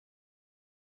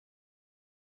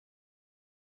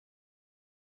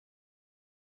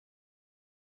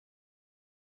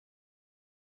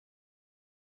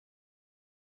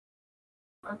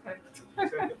Okay.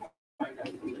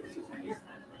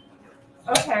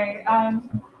 Okay.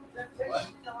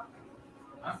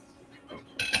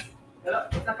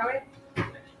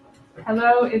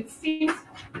 Hello. It seems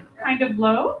kind of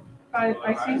low, but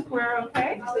I think we're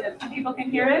okay. People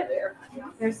can hear it.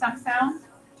 There's some sound.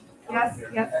 Yes.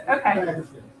 Yes. Okay.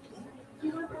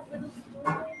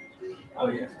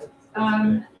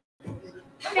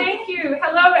 Thank you.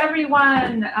 Hello,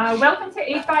 everyone. Welcome to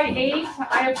 8x8.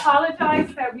 I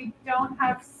apologize that we don't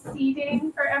have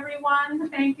seating for everyone.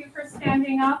 Thank you for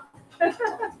standing up.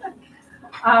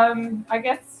 I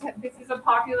guess this is a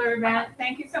popular event.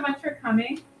 Thank you so much for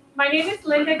coming. My name is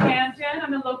Linda Ganjan.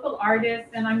 I'm a local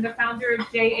artist, and I'm the founder of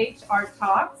JH Art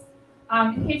Talks.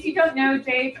 In case you don't know,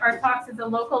 JH Art Talks is a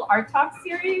local art talk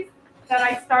series that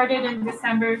I started in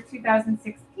December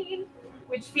 2016,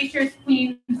 which features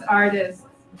Queens artists.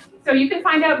 So you can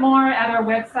find out more at our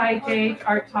website,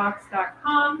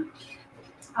 jharttalks.com.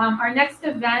 Our next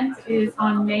event is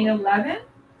on May 11th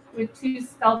with two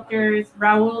sculptors,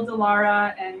 Raul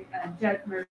Delara and Jed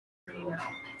Marina.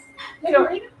 So,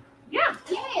 yeah.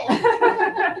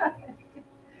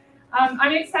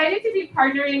 I'm excited to be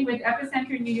partnering with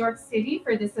Epicenter New York City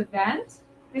for this event.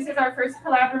 This is our first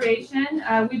collaboration.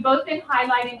 We've both been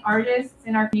highlighting artists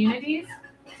in our communities,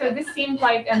 so this seemed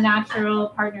like a natural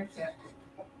partnership.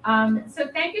 So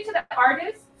thank you to the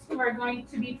artists who are going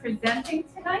to be presenting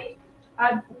tonight.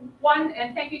 And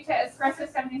thank you to Espresso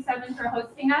 77 for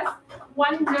hosting us.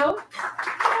 One note.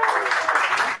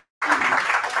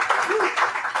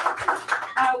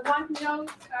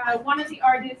 One of the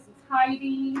artists,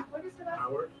 Heidi, what is it?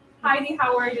 Howard. Heidi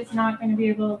Howard is not going to be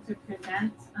able to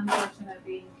present,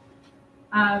 unfortunately.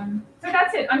 So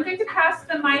that's it. I'm going to pass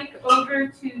the mic over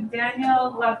to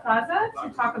Daniel La Plaza to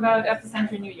talk about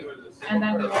Epicenter New York, and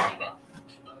then we will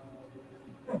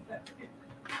begin.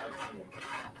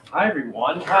 Hi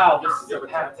everyone. Wow, this is a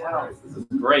packed house. This is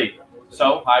great.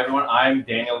 So, hi everyone. I'm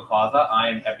Daniel La Plaza.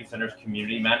 I'm Epicenter's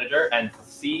community manager, and to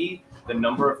see the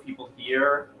number of people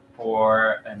here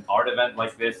for an art event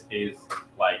like this is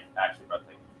like actually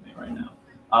breathtaking to me right now.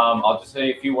 I'll just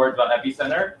say a few words about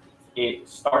Epicenter. It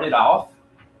started off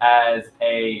as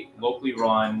a locally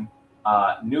run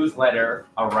newsletter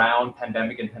around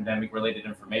pandemic and pandemic-related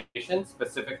information,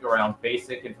 specific around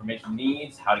basic information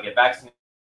needs, how to get vaccinated,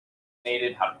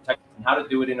 how to protect, and how to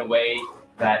do it in a way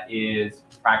that is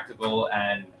practical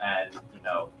and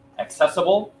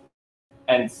accessible.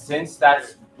 And since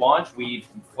that's launched, we've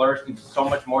flourished into so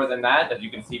much more than that. As you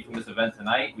can see from this event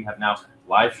tonight, we have now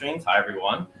live streams. Hi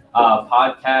everyone,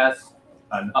 podcasts.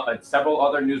 Several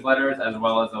other newsletters, as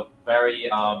well as a very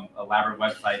elaborate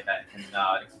website that can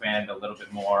expand a little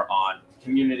bit more on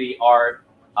community art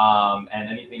and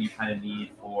anything you kind of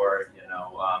need for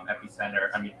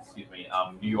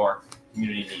New York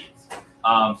community needs.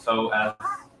 So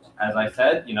as I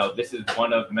said, this is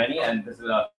one of many, and this is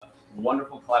a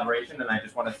wonderful collaboration. And I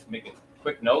just want to make a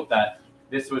quick note that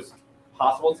this was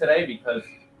possible today because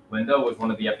Linda was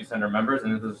one of the Epicenter members,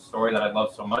 and this is a story that I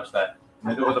love so much that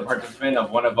Linda was a participant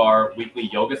of one of our weekly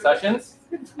yoga sessions,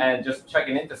 and just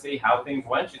checking in to see how things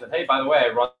went. She said, "Hey, by the way, I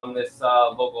run this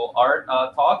local art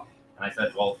talk," and I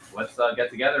said, "Well, let's get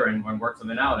together and work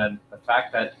something out." And the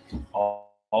fact that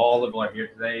all of you are here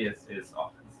today is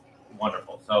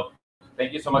wonderful. So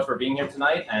thank you so much for being here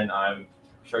tonight, and I'm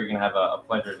sure you're gonna have a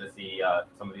pleasure to see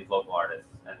some of these local artists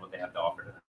and what they have to offer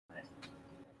tonight.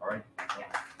 All right.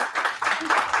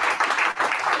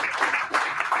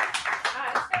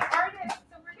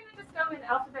 In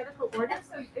alphabetical order.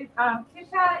 So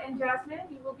Kisha and Jasmin,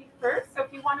 you will be first. So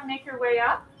if you want to make your way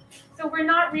up. So we're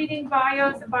not reading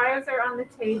bios. The bios are on the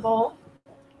table.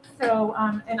 So,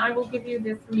 and I will give you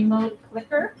this remote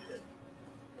clicker.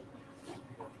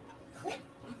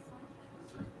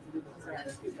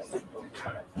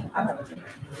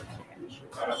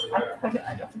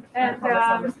 And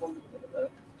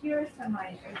here's some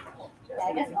mic.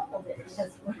 I guess I'll hold it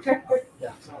because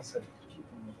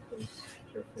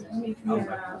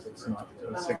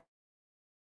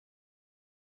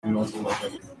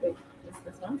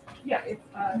Yeah, it's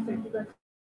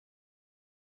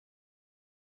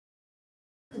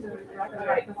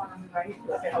right, the one on the right.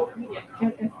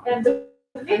 And the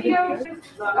video is,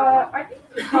 I think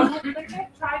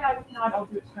try that. If not, I'll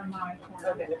do it from my corner.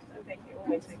 Okay, thank you.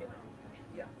 We'll take it.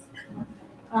 Yeah.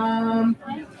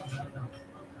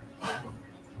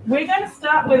 We're going to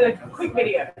start with a quick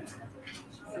video.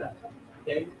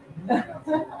 Okay.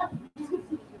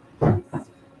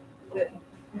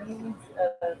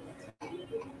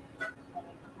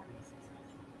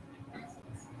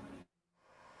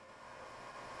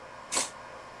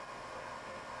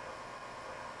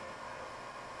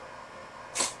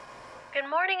 Good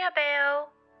morning, Abeo.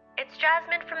 It's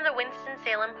Jasmin from the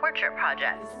Winston-Salem Portrait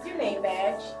Project. This is your name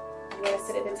badge. You're going to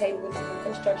sit at the table with some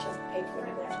instructions and paper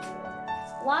and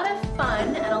that. A lot of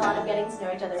fun and a lot of getting to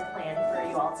know each other planned for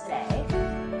you all today.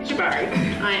 Kisha Bari.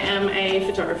 I am a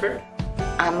photographer.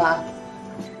 I'm a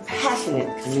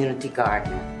passionate community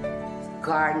gardener.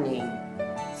 Gardening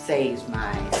saves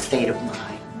my state of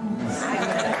mind.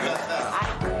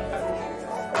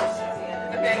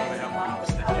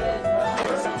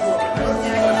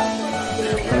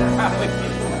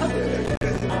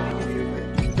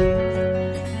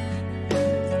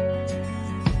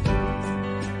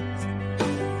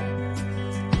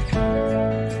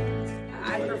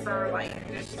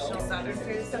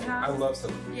 I love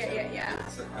Southern food. Yeah.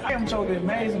 I am totally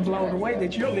amazed and blown away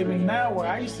that you're living now where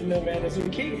I used to live at as a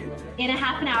kid. In a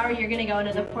half an hour, you're going to go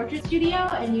into the portrait studio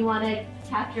and you want to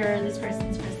capture this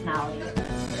person's personality.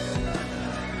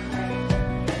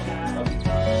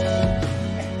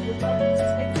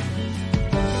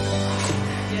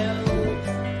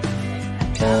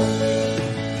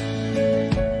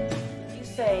 You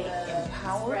say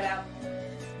empowered.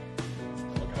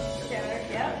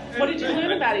 What did you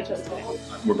learn about each other today?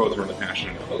 We're both really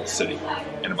passionate about the city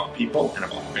and about people and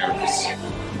about fairness.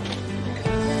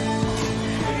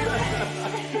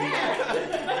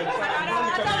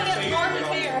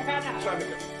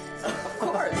 Of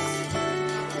course.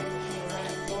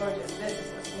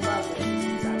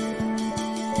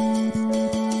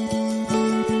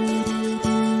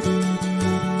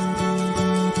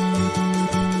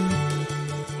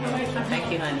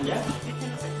 Thank you, honey.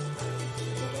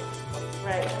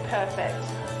 Right, perfect.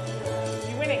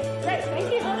 You're winning. Great, thank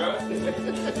you.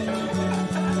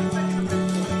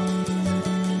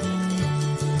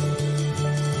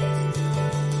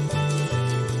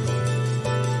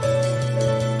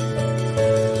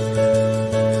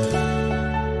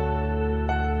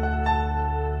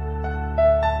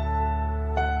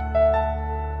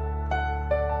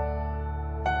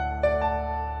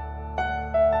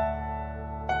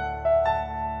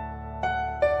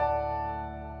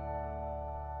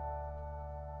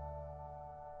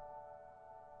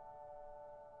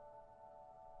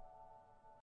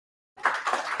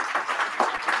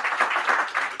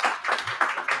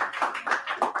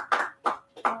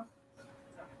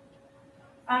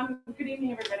 Good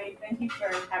evening, everybody. Thank you for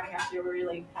having us here. We're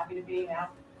really happy to be now.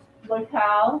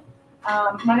 Locale.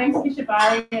 My name is Kisha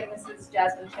Bari, and this is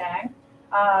Jasmin Chang,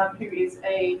 who is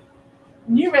a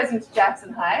new resident of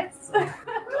Jackson Heights.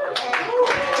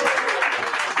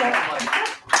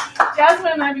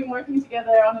 Jasmin and I have been working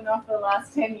together on and off for the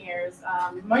last 10 years,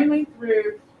 mainly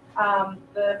through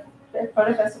the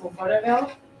photo festival,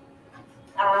 Photoville.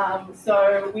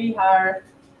 So we are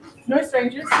no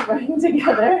strangers to working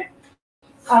together.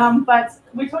 But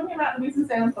we're talking about the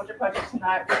Winston-Salem Portrait Project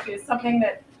tonight, which is something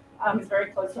that is very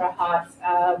close to our hearts.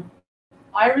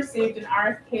 I received an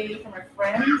RFP from a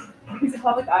friend who's a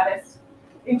public artist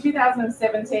in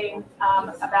 2017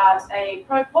 about a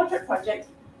portrait project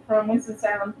from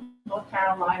Winston-Salem, North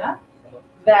Carolina,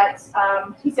 that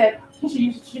he said,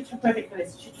 you're perfect for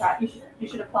this, you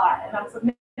should apply. And I was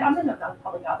like, I've never done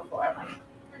public art before. I'm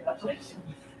like, what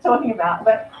talking about?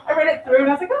 But I read it through and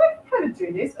I was like, I can kind of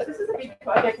do this, but this is a big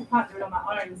project, I can't do it on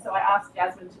my own. So I asked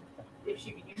Jasmin if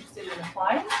she'd be interested in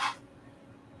applying.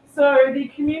 So the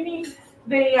community,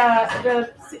 the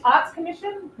Arts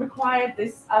Commission required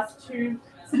us to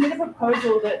submit a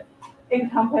proposal that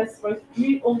encompassed both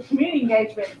all community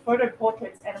engagement, photo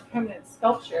portraits, and a permanent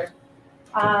sculpture.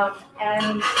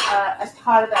 And as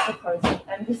part of that proposal,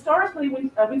 and historically,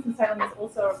 Winston-Salem is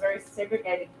also a very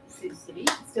segregated city,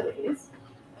 still is,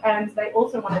 and they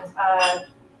also wanted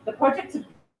the project to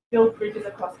build bridges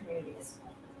across communities.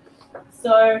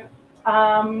 So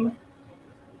Jasmin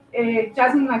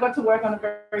and I got to work on a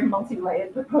very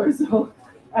multi-layered proposal,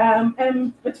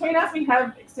 and between us we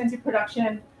have extensive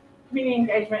production, community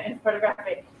engagement, and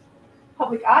photographic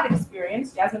public art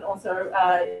experience. Jasmin also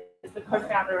is the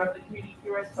co-founder of the Community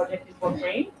Heroes Project in Fort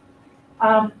Greene.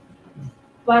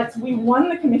 But we won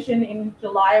the commission in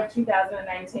July of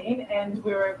 2018, and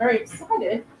we were very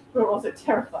excited. We were also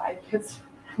terrified because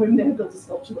we've never built a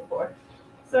sculpture before.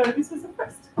 So this was the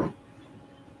first.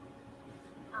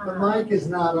 The mic is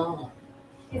not on.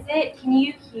 Is it? Can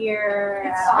you hear?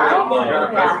 It's on.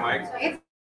 Yeah.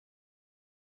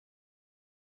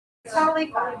 It's totally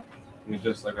fine. We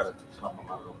just I gotta swap them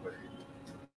out real quick.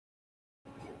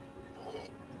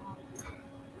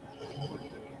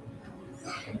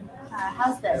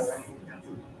 How's this?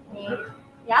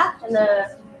 Yeah, and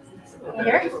the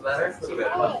here?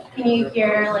 Can you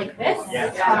hear like this? Yeah.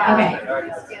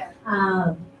 Okay.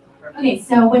 Okay,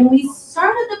 so when we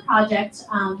started the project,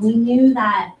 we knew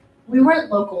that we weren't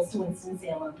locals to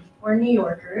Winston-Salem. We're New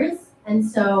Yorkers, and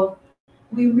so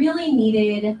we really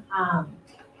needed help.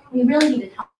 We really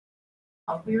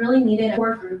needed a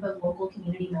core group of local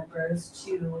community members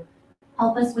to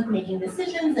help us with making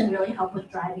decisions and really help with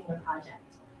driving the project.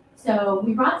 So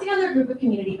we brought together a group of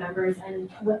community members, and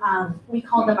we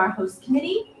called them our host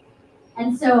committee.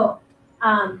 And so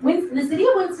the city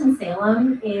of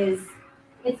Winston-Salem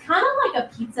it's kind of like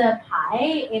a pizza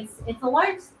pie. It's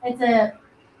a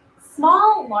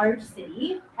small, large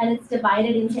city, and it's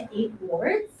divided into 8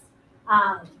 wards.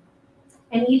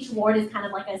 And each ward is kind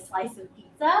of like a slice of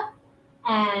pizza.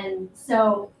 And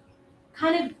so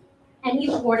and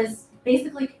each ward is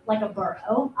basically like a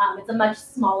borough. It's a much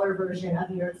smaller version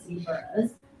of New York City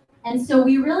boroughs. And so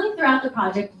we really, throughout the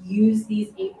project, used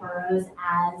these 8 boroughs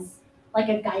as like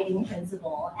a guiding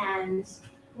principle. And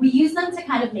we used them to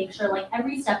kind of make sure, like,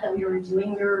 every step that we were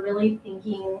doing, we were really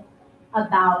thinking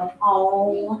about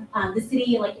all the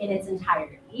city, like, in its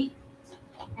entirety.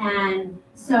 And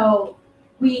so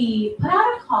we put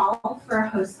out a call for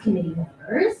host committee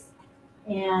members,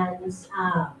 and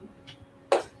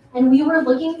we were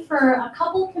looking for a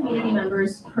couple community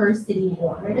members per city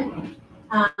ward.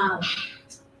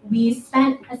 We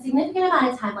spent a significant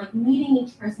amount of time, like, meeting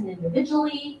each person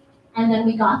individually, and then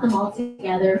we got them all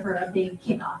together for a big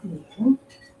kickoff meeting.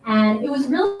 And it was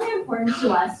really important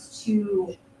to us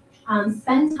to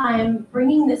spend time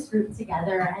bringing this group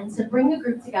together, and to bring a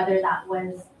group together that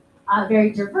was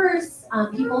very diverse,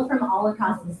 people from all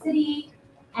across the city,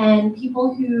 and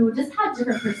people who just had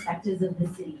different perspectives of the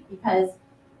city. Because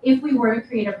if we were to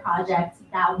create a project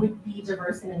that would be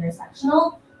diverse and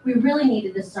intersectional, we really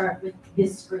needed to start with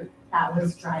this group that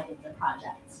was driving the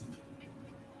project.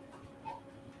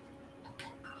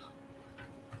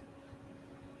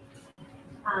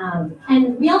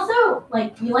 And we also,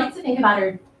 we like to think about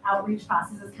our outreach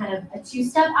process as kind of a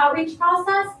 2-step outreach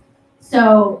process.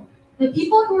 So the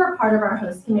people who were part of our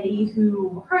host committee,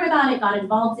 who heard about it, got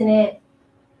involved in it,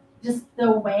 just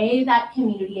the way that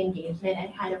community engagement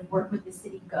and kind of work with the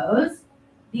city goes,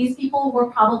 these people were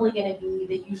probably going to be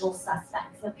the usual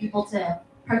suspects of people to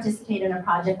participate in a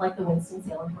project like the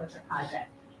Winston-Salem Portrait Project.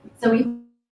 So we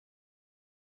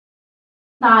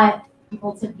thought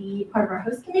people to be part of our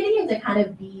host committee and to kind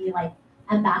of be like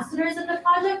ambassadors of the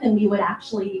project, and we would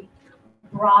actually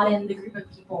broaden the group of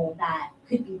people that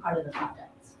could be part of the project.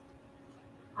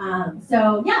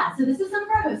 So this is some of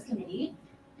our host committee.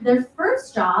 Their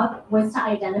first job was to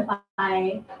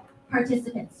identify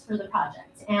participants for the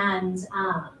project, and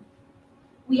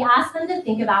we asked them to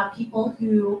think about people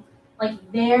who, like,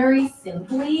 very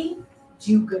simply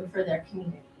do good for their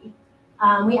community.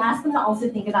 We asked them to also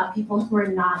think about people who are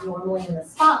not normally in the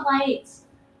spotlight,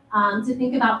 to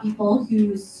think about people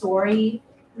whose story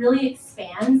really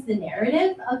expands the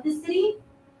narrative of the city,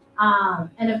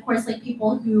 and of course, like,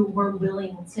 people who were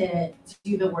willing to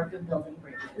do the work of building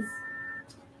bridges.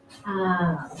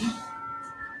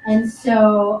 And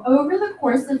so over the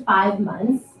course of 5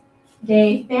 months,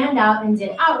 they fanned out and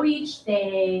did outreach.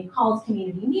 They called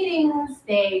community meetings.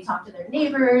 They talked to their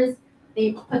neighbors.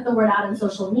 They put the word out on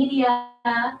social media.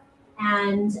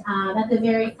 And at the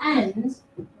very end,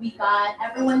 we got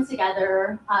everyone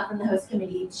together from the host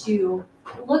committee to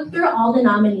look through all the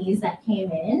nominees that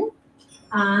came in,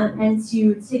 and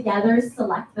to together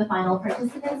select the final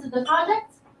participants of the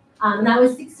project. That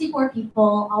was 64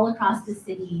 people all across the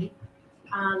city,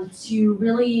 to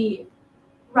really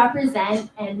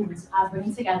represent and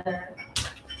bring together,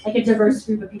 like, a diverse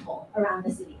group of people around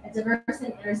the city, a diverse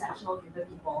and intersectional group of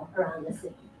people around the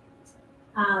city.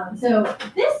 So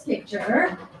this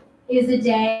picture is a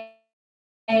day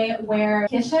where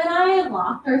Kisha and I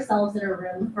locked ourselves in a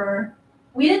room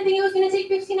we didn't think it was going to take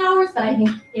 15 hours, but I think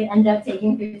it ended up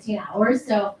taking 15 hours.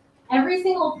 So every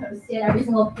single post-it, every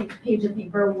single page of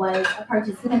paper was a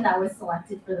participant that was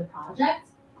selected for the project.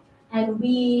 And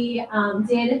we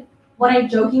did what I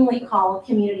jokingly call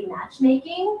community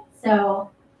matchmaking.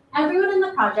 So everyone in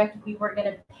the project, we were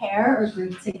going to pair or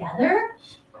group together.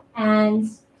 And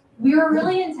we were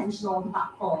really intentional and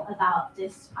thoughtful about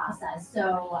this process.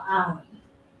 So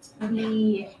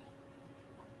we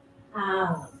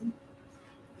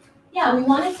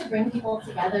wanted to bring people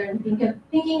together and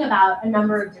thinking about a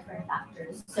number of different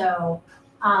factors. So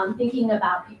thinking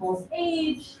about people's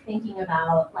age, thinking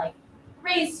about, like,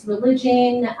 race,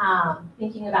 religion,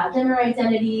 thinking about gender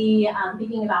identity,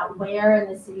 thinking about where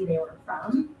in the city they were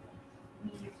from.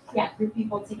 We grouped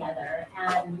people together,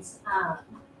 and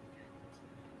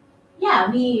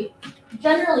we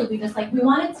just, we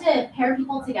wanted to pair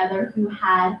people together who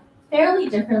had fairly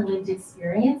different lived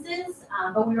experiences,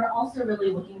 but we were also really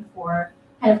looking for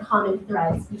kind of common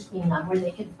threads between them where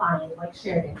they could find like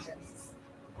shared interests.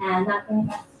 And that brings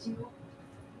us to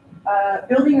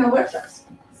building our workshops.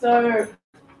 So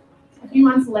a few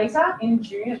months later, in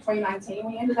June of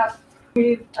 2019, we ended up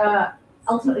with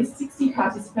ultimately 60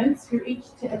 participants who each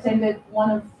attended one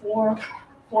of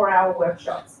four-hour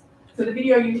workshops. So the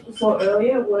video you saw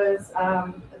earlier was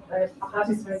the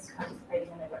participants participating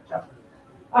in a workshop.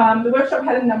 The workshop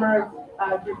had a number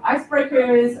of group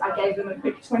icebreakers. I gave them a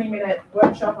quick 20-minute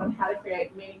workshop on how to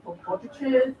create meaningful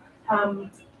portraiture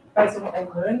based on what they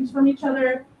learned from each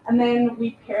other. And then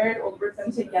we paired or grouped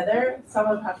them together.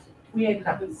 We ended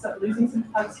up with losing some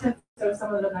participants, so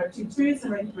some of them are 2-2s,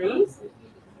 some are in 3s.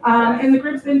 And the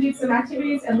groups then did some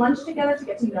activities and lunch together to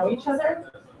get to know each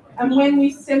other. And when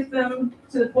we sent them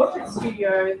to the portrait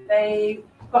studio, they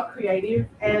got creative,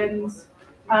 and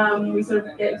we sort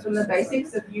of gave them the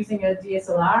basics of using a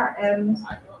DSLR, and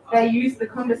they used the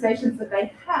conversations that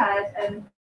they had and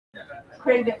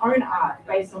created their own art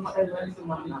based on what they learned from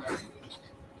one another.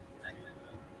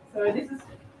 So this is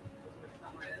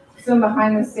some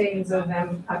behind the scenes of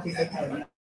them participating.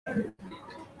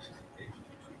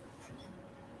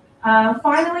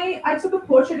 Finally, I took a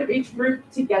portrait of each group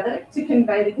together to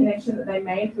convey the connection that they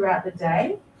made throughout the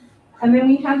day. And then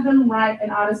we had them write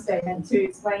an artist statement to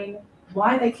explain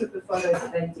why they took the photos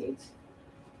that they did.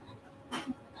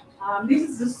 This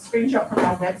is a screenshot from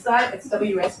our website. It's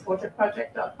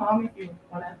wsportraitproject.com if you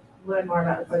want to learn more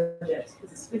about the project,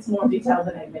 because it's more detailed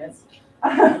than 8 minutes.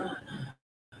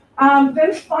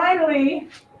 Then finally,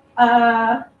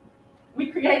 we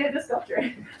created a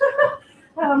sculpture.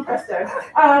 Presto.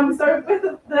 So with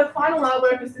the final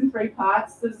artwork is in 3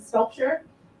 parts. There's a sculpture,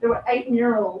 there were 8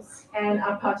 murals, and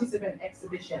a participant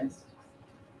exhibitions.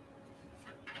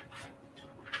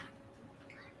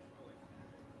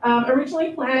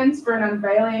 Originally planned for an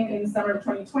unveiling in summer of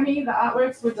 2020, the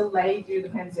artworks were delayed due to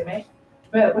the pandemic,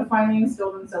 but were finally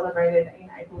installed and celebrated in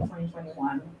April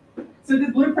 2021. So the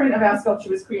blueprint of our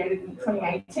sculpture was created in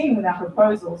 2018 with our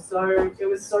proposal, so it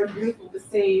was so beautiful to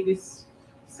see this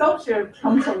sculpture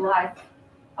come to life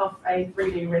off a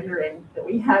 3D rendering that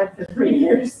we had for 3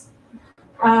 years.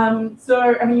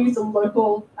 We used a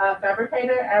local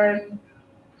fabricator, Aaron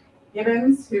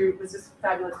Gibbons, who was just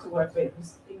fabulous to work with,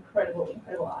 just incredible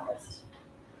artist.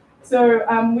 So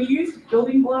we used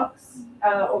building blocks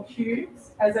or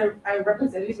cubes as a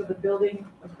representative of the building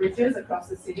of bridges across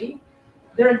the city.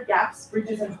 There are gaps,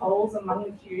 bridges, and holes among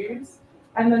the cubes,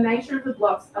 and the nature of the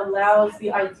blocks allows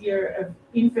the idea of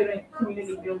infinite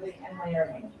community building and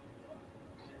layering.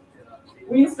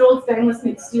 We installed stainless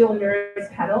steel mirrors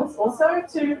panels also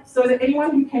so that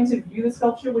anyone who came to view the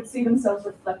sculpture would see themselves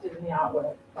reflected in the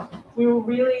artwork. We were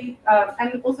really,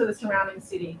 and also the surrounding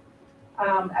city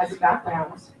as a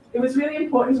background. It was really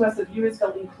important to us that viewers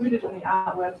felt included in the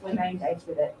artwork when they engaged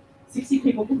with it. 60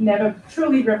 people could never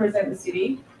truly represent the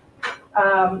city.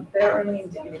 They're only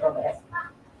indicative of it.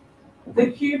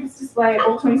 The cubes display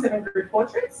all 27 group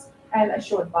portraits and a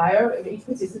short bio of each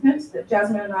participant that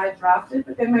Jasmin and I drafted,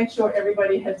 but then made sure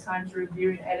everybody had time to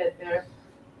review and edit their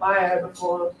bio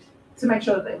to make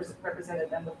sure that they represented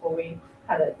them before we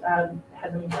had them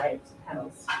engraved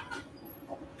panels.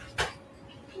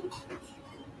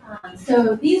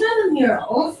 So these are the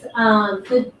murals.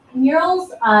 The murals,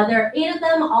 there are 8 of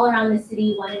them all around the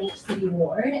city, 1 in each city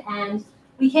ward, and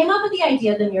we came up with the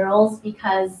idea of the murals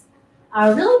because,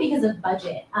 really because of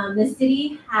budget. The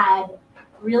city had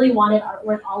really wanted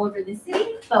artwork all over the city,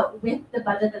 but with the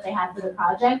budget that they had for the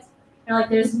project, they're like,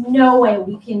 there's no way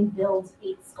we can build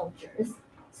 8 sculptures.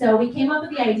 So we came up with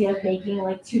the idea of making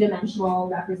like 2-dimensional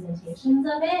representations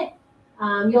of it.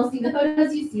 You'll see the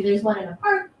photos you see. There's one in a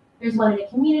park, there's one in a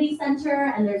community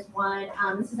center, and there's one,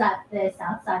 this is at the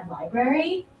Southside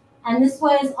Library. And this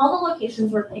was, all the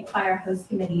locations were picked by our host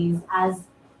committees as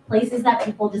places that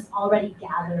people just already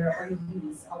gather or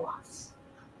use a lot.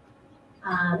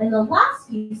 And the last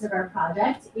piece of our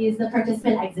project is the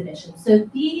participant exhibition. So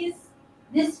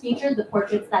this featured the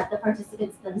portraits that the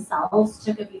participants themselves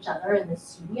took of each other in the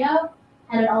studio,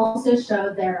 and it also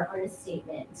showed their artist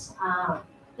statement.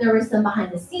 There were some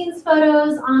behind the scenes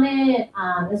photos on it,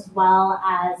 as well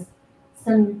as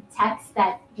some text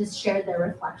that just shared their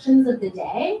reflections of the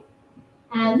day.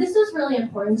 And this was really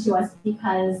important to us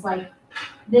because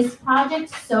this project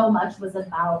so much was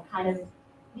about kind of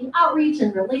the outreach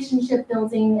and relationship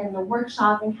building and the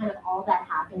workshop and kind of all that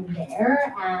happened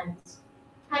there. And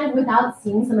kind of without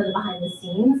seeing some of the behind the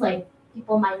scenes,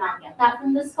 people might not get that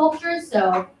from the sculpture.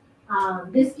 So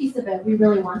this piece of it, we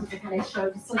really wanted to kind of show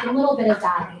just a little bit of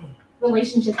that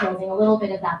relationship building, a little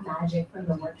bit of that magic from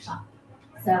the workshop.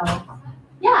 So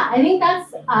yeah, I think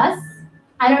that's us.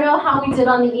 I don't know how we did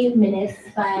on the 8 minutes,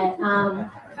 but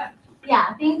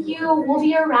yeah, thank you. We'll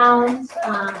be around.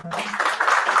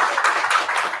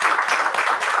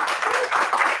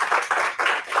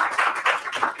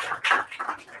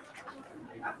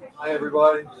 Hi,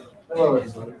 everybody. Hello,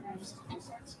 everybody.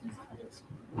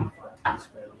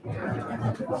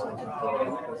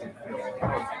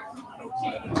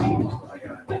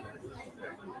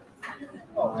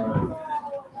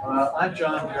 I'm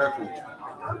John Bjerklie.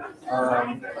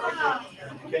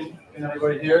 Can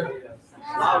anybody hear?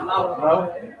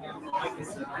 No?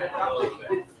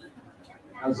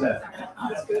 How's that?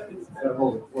 Gotta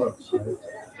hold it close, right?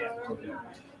 Okay.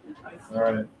 All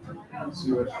right. Let's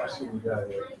see what we got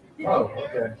here. Oh,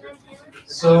 okay.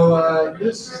 So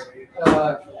this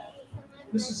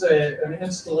is an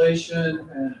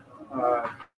installation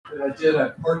that I did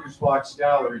at Parker's Box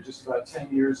Gallery just about 10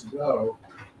 years ago,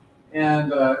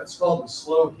 and it's called The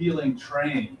Slow Healing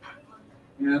Train.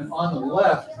 And on the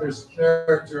left, there's a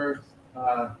character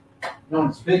known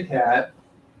as Big Hat,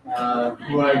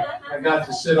 who I got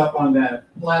to sit up on that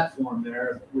platform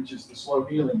there, which is the Slow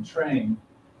Healing Train.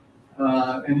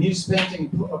 And he's painting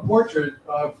a portrait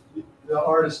of the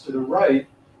artist to the right.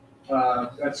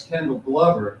 That's Kendall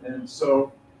Glover. And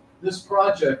so this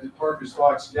project at Parker's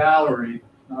Box Gallery,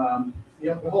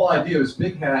 the whole idea is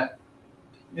Big Hat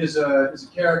is a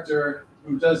character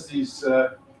who does these,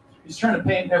 he's trying to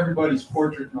paint everybody's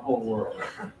portrait in the whole world.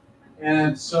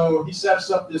 And so he sets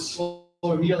up this slow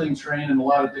healing train in a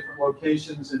lot of different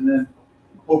locations, and then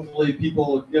hopefully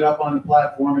people get up on the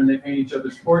platform and they paint each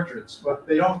other's portraits. But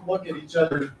they don't look at each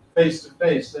other face to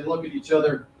face. They look at each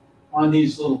other on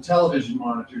these little television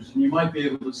monitors. And you might be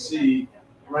able to see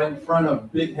right in front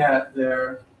of Big Hat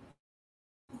there,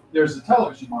 there's a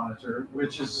television monitor,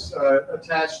 which is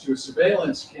attached to a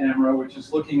surveillance camera, which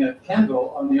is looking at Kendall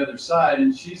on the other side,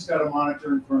 and she's got a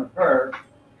monitor in front of her.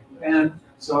 And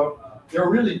so they're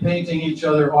really painting each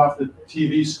other off the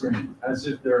TV screen as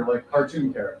if they're like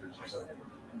cartoon characters or something.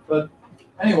 But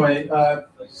anyway,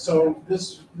 so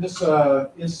this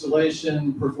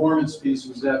installation performance piece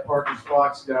was at Parker's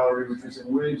Box Gallery, which was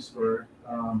in Williamsburg,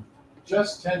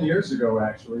 just 10 years ago,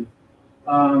 actually.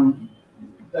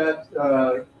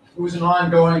 It was an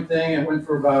ongoing thing. It went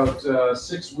for about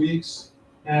 6 weeks,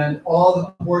 and all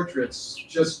the portraits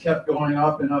just kept going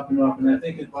up and up and up. And I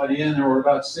think by the end there were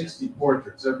about 60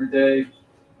 portraits every day.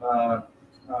 I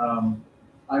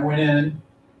went in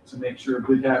to make sure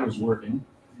Big Hat was working.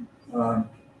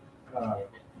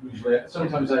 Usually,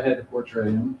 sometimes I had to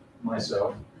portray him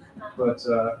myself, but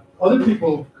other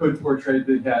people could portray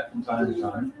Big Hat from time to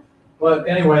time. But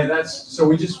anyway, so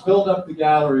we just filled up the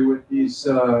gallery with these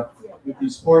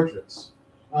portraits.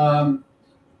 A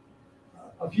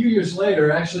few years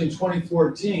later, actually in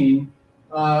 2014,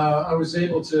 I was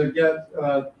able to get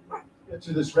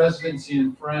to this residency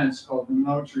in France called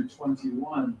Notre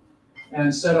 21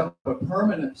 and set up a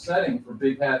permanent setting for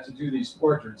Big Hat to do these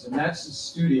portraits. And that's his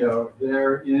studio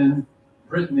there in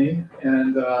Brittany.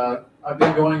 And I've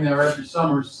been going there every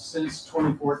summer since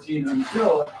 2014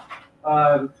 until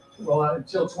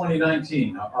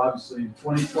 2019. Obviously,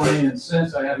 2020 and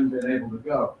since I haven't been able to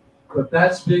go. But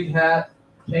that's Big Hat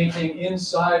painting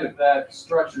inside of that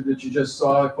structure that you just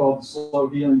saw called the Slow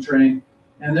Healing Train.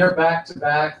 And they're back to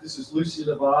back. This is Lucy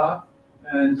Leva,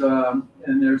 and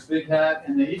there's Big Hat,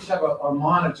 and they each have a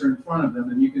monitor in front of them,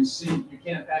 and you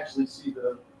can't actually see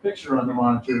the picture on the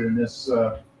monitor in this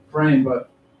frame, but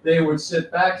they would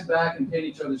sit back to back and paint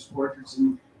each other's portraits.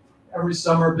 And every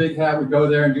summer, Big Hat would go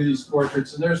there and do these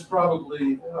portraits. And there's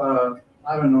probably,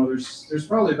 I don't know, there's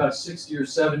probably about 60 or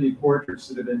 70 portraits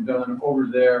that have been done over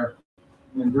there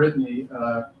in Brittany.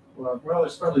 Well,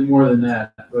 there's probably more than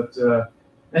that. But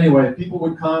anyway, people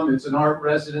would come. It's an art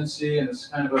residency, and it's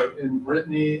kind of in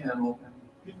Brittany, and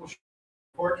people show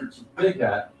portraits of Big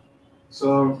Hat.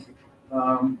 So,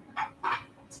 and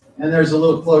there's a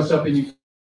little close up, and you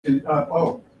can,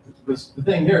 the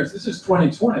thing here is this is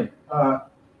 2020.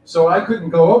 So I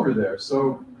couldn't go over there.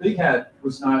 So Big Hat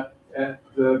was not at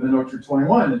the Notre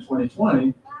 21 in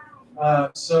 2020.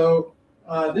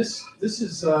 This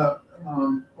is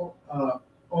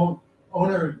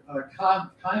owner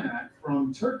Kaymak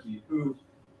from Turkey, who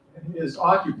is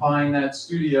occupying that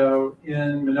studio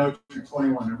in Notre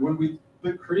 21. And when we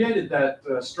created that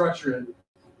structure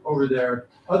over there,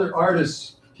 other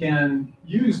artists can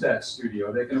use that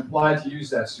studio. They can apply to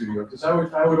use that studio, because I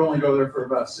would only go there for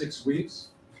about 6 weeks.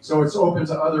 So it's open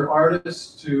to other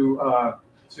artists to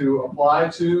apply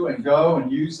to and go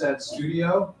and use that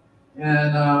studio.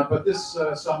 And but this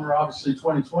summer, obviously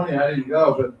 2020, I didn't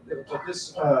go. But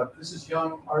this is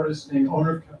young artist named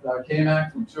Onur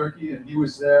Kamak from Turkey, and he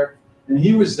was there. And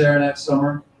he was there that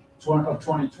summer of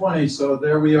 2020. So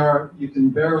there we are. You can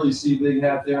barely see Big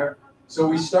Hat there. So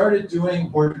we started doing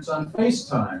portraits on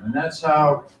FaceTime, and that's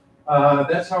how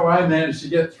I managed to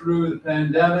get through the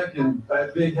pandemic. And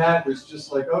that Big Hat was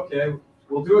just like, okay,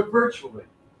 we'll do it virtually.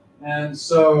 And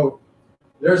so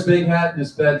there's Big Hat in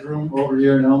his bedroom over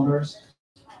here in Elmhurst,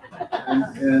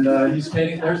 and he's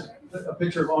painting. There's a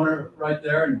picture of Onur right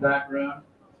there in the background,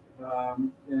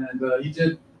 and he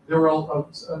did. There were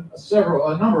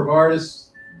a number of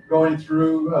artists going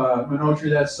through Minotri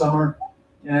that summer,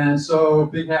 and so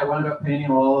Big Hat wound up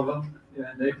painting all of them,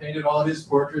 and they painted all of his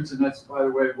portraits. And that's, by the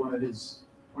way, one of his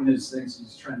things.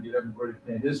 He's trying to get everybody to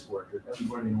paint his portrait,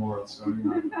 everybody in the world. So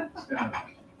it's kind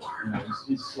of,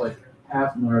 he's like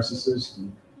half narcissist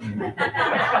and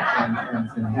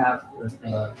half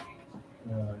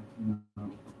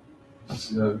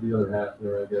the other half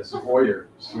there, I guess, a voyeur.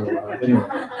 So anyway,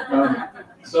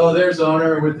 so there's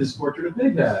Onur with his portrait of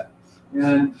Big Hat,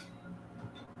 and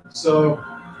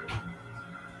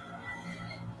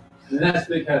that's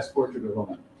Big Hat's portrait of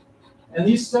Onur. And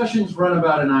these sessions run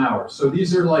about an hour, so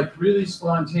these are like really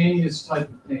spontaneous type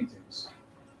of paintings.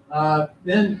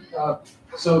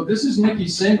 So this is Nikki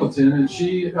Singleton, and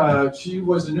she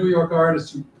was a New York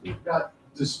artist who got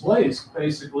displaced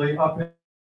basically up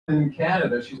in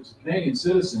Canada. She was a Canadian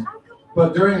citizen,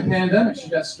 but during the pandemic she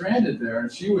got stranded there,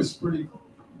 and she was pretty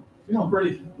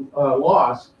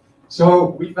lost. So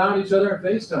we found each other on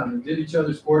FaceTime and did each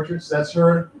other's portraits. That's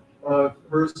hers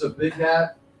of Big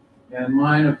Hat, and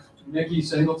mine of Nikki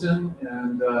Singleton,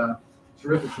 and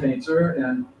terrific painter.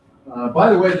 And by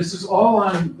the way, this is all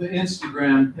on the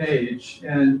Instagram page.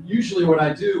 And usually what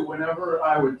I do whenever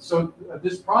I would,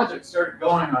 this project started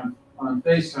going on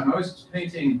FaceTime. I was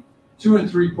painting 2 and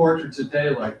 3 portraits a day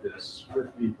like this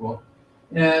with people.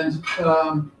 And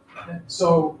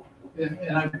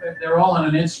they're all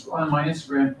on my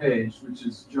Instagram page, which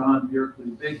is John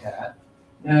Bjerklie Big Hat.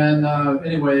 And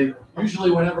anyway,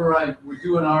 usually whenever I would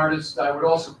do an artist, I would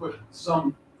also put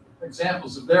some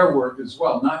examples of their work as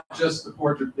well, not just the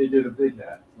portrait they did of Big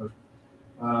Hat.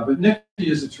 But Nikki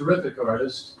is a terrific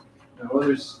artist.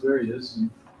 There he is,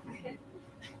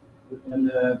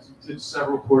 and did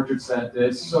several portraits that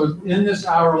day. So in this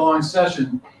hour-long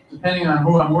session, depending on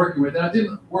who I'm working with, and I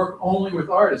didn't work only with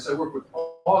artists. I worked with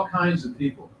all kinds of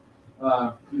people.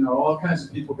 All kinds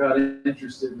of people got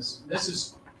interested in this.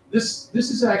 This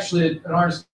is actually an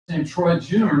artist named Troy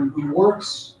June who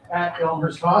works at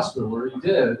Elmhurst Hospital, or he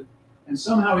did, and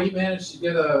somehow he managed to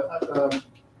get a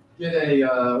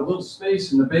little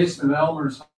space in the basement of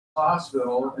Elmhurst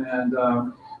Hospital, and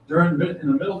in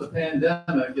the middle of the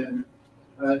pandemic, and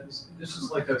this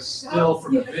is like a still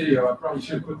from the video. I probably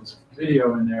should have put this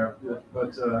video in there,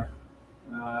 but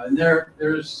and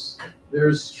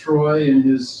there's Troy in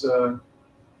his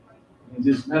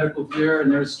medical gear, and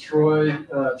there's Troy.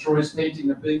 Troy's painting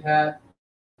of Big Hat.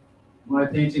 My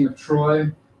painting of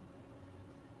Troy.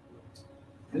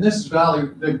 And this is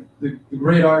Valerie, the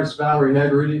great artist Valerie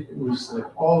Haggerty. It was like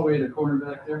all the way to the corner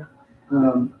back there.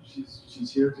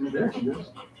 She's here too. There she is.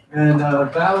 And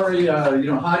Valerie,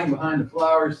 hiding behind the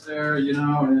flowers there,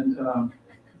 and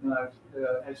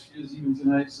as she is even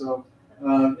tonight. So,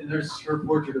 and there's her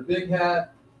portrait of Big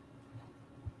Hat.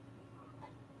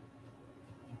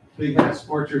 Big Hat's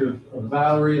portrait of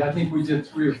Valerie. I think we did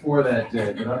 3 or 4 that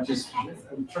day, but I'm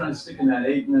trying to stick in that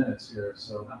 8 minutes here.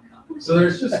 So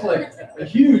there's just like a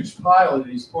huge pile of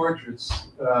these portraits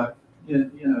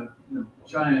in a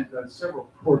giant,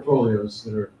 several portfolios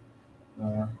that are.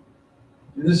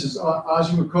 And this is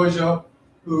Ajima Kojo,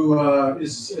 who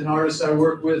is an artist I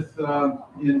work with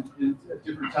at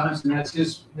different times, and that's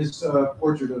his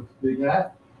portrait of Big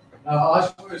Hat.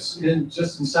 Ajima was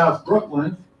just in South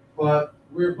Brooklyn, but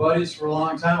we were buddies for a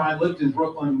long time. I lived in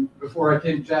Brooklyn before I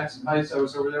came to Jackson Heights. I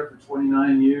was over there for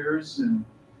 29 years, and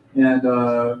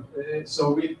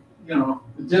so we, the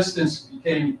distance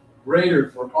became greater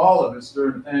for all of us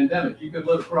during the pandemic. You could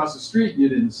live across the street and you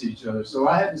didn't see each other. So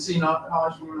I hadn't seen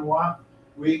Ajima in a while.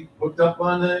 We hooked up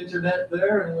on the internet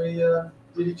there, and we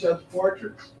did each other's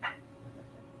portraits.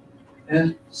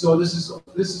 And so this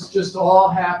is just all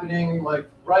happening like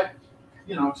right,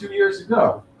 2 years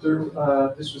ago.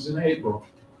 This was in April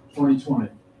 2020.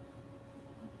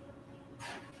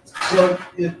 So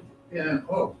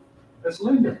that's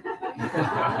Linda.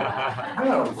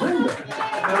 No, Linda.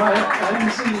 I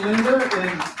hadn't seen Linda,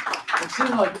 and it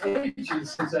seemed like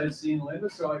ages since I'd seen Linda,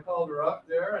 so I called her up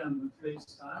there on the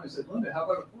FaceTime. I said, Linda, how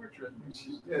about a portrait? And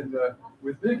she did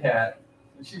with Big Hat,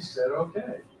 and she said,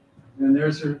 okay. And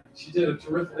there's her, she did a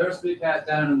terrific, there's Big Hat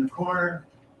down in the corner.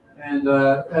 And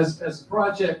as the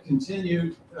project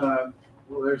continued,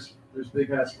 well, there's Big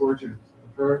Hat's portrait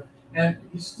of her. And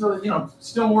he's still,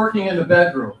 still working in the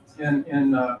bedroom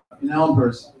in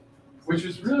Elmhurst, which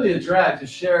was really a drag to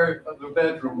share the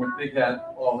bedroom with Big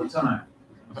Hat all the time.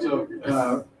 So,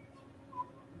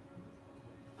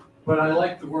 but I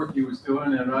liked the work he was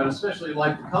doing, and I especially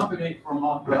liked the company from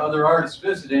all the other artists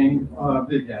visiting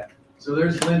Big Hat. So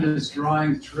there's Linda's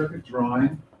drawing, terrific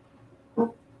drawing.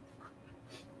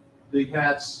 Big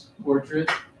Hat's portrait.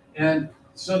 And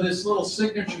so this little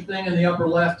signature thing in the upper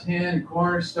left-hand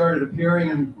corner started appearing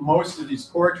in most of these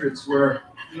portraits where,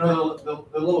 the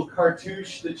little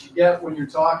cartouche that you get when you're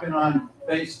talking on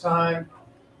FaceTime.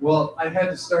 Well, I had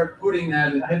to start putting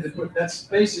that, and I had to put, that's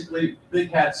basically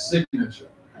Big Hat's signature.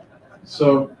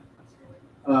 So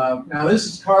now this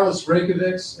is Carlos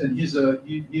Reykjaviks, and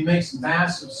he makes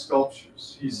massive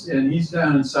sculptures. He's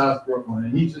down in South Brooklyn,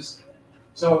 and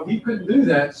so he couldn't do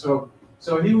that. So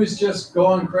he was just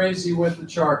going crazy with the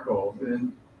charcoal,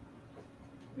 and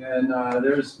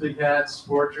there's Big Hat's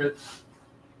portrait,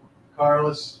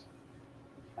 Carlos.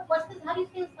 How do you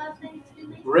say his last name?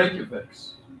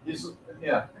 Reykjaviks.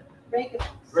 Yeah. Reykjaviks.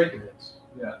 Reykjaviks.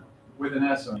 Yeah, with an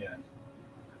S on the end.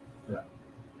 Yeah.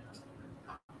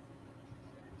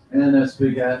 And that's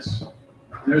Big Hat's.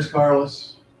 There's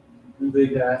Carlos and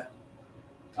Big Hat.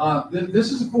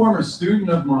 This is a former student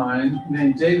of mine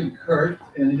named David Kurt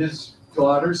and his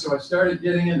daughter. So I started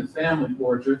getting into family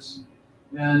portraits.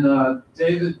 And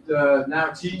David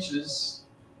now teaches.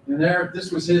 And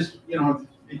this was his,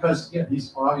 because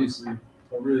he's obviously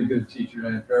a really good teacher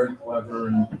and very clever,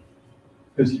 and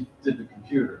because he did the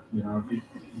computer, he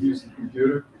used the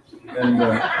computer. And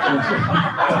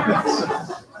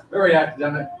very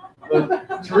academic,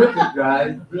 but terrific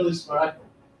guy, really smart.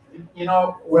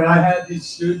 When I had these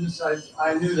students,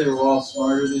 I knew they were all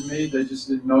smarter than me. They just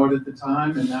didn't know it at the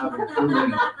time, and now they're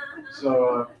proving it.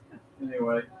 So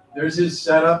anyway, there's his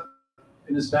setup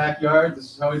in his backyard.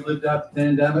 This is how he lived out the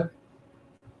pandemic.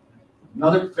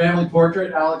 Another family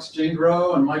portrait, Alex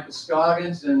Jingro and Michael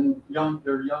Scoggins, and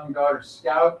their young daughter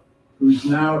Scout, who's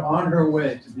now on her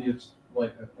way to be a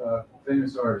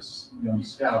famous artist, young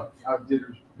Scout. Outdid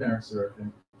her parents there, I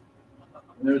think.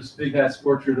 And there's Big Hat's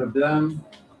portrait of them.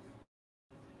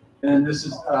 And this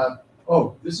is,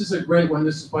 this is a great one.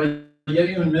 This is by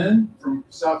Yeun Min from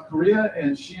South Korea,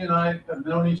 and she and I have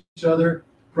known each other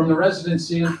from the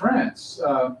residency in France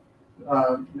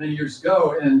many years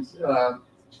ago. And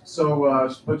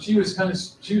but she was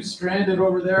stranded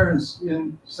over there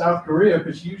in South Korea,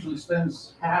 because she usually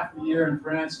spends half the year in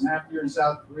France and half the year in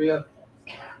South Korea.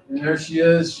 And there she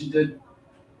is. She did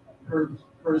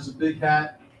hers a Big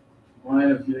Hat, line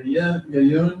of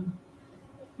Yeun.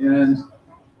 And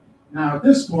now at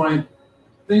this point,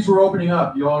 things were opening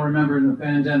up. You all remember in the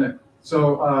pandemic.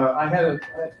 So I had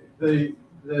the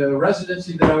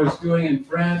residency that I was doing in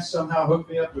France somehow hooked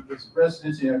me up with this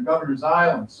residency on Governor's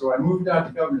Island. So I moved out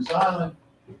to Governor's Island,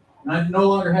 and I no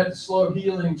longer had the slow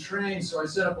healing train, so I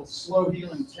set up a slow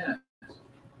healing tent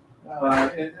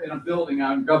in a building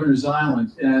on Governor's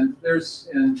Island. And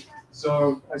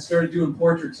so I started doing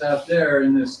portraits out there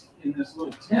in this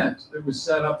little tent that was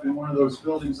set up in one of those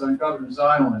buildings on Governor's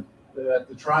Island at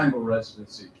the Triangle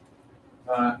Residency.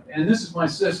 And this is my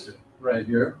sister right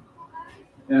here,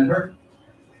 and her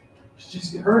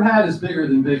hat is bigger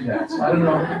than Big Hat's. I don't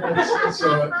know.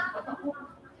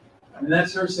 And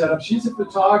that's her setup. She's a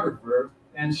photographer,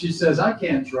 and she says, I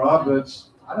can't draw, but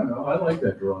I don't know. I like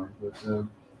that drawing. But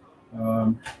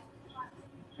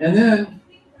and then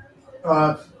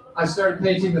I started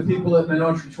painting the people at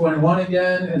Minotre 21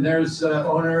 again, and there's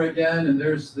owner again, and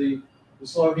there's the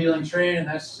slow healing train, and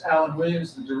that's Alan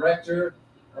Williams, the director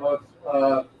of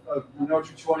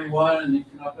Minotre 21, and you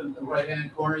can, up in the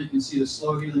right-hand corner, you can see the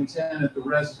slow healing tent at the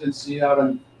residency out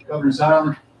on Governor's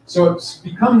Island. So it's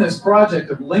become this project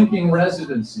of linking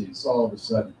residencies all of a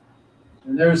sudden.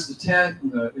 And there's the tent,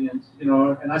 and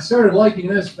I started liking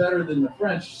this better than the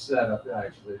French setup,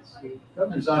 actually.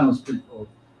 Governor's Island is pretty cool.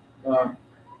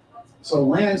 So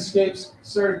landscapes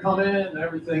started coming in and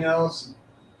everything else.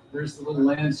 There's the little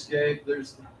landscape.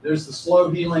 There's the slow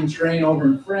healing train over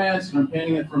in France, and I'm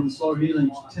painting it from the slow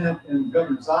healing tent in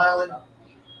Governor's Island.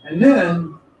 And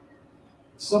then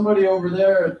somebody over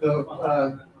there at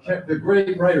the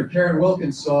great writer Karen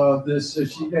Wilkins saw this. I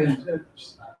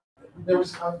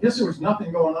guess there was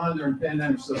nothing going on during the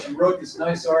pandemic, so she wrote this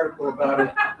nice article about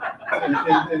it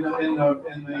in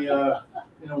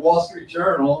the Wall Street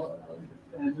Journal,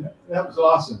 and that was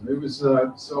awesome. It was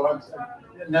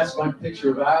and that's my picture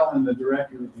of Alan, the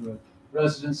director of the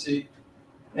residency.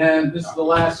 And this is the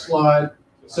last slide.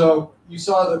 So you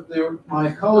saw that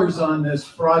my colors on this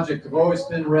project have always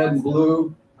been red and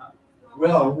blue.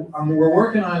 Well, we're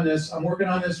working on this. I'm working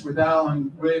on this with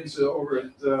Alan Wiggs over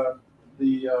at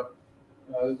the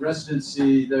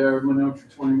residency there in Winter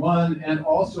 21, and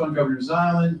also on Governor's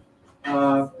Island.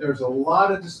 There's a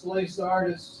lot of displaced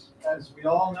artists, as we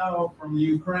all know, from the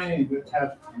Ukraine that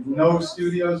have no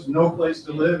studios, no place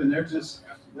to live, and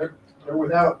they're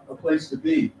without a place to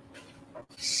be.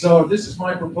 So this is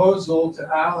my proposal to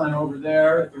Alan over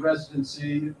there at the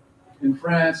residency in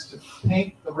France to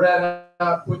paint the red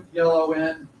out, put the yellow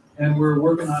in, and we're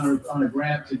working on a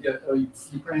grant to get a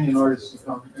Ukrainian artist to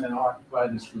come and occupy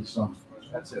this for the summer.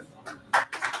 That's it.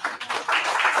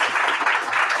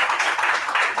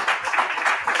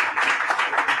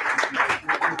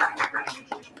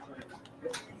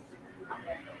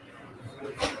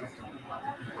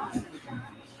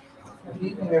 Good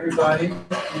evening, everybody.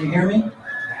 Can you hear me?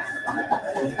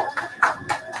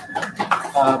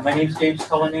 My name's James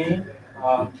Cullinane.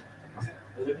 I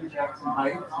live in Jackson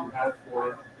Heights and have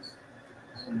for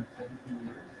 17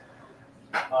 years.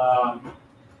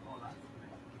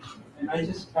 And I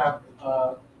just have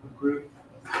a group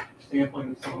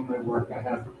sampling of some of my work. I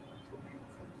have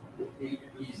 8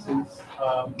 pieces.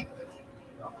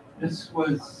 This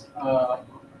was, let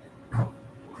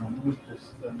me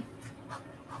just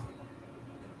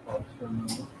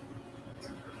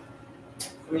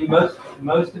I mean,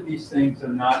 most of these things are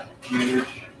not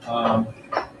huge.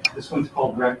 This one's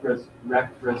called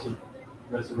Resurrection,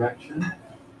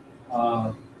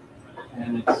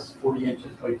 and it's 40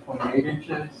 inches by 28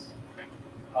 inches.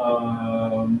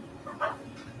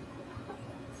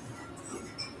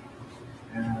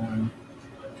 And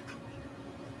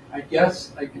I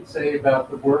guess I could say about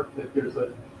the work that there's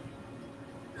a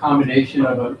combination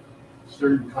of a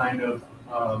certain kind of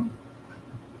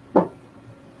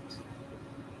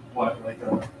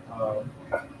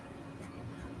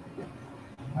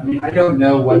I mean, I don't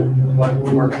know what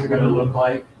the works are going to look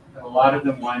like. A lot of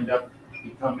them wind up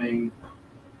becoming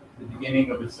the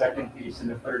beginning of a second piece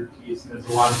and a third piece, and there's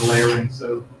a lot of layering.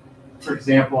 So, for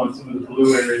example, on some of the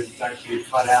blue areas, it's actually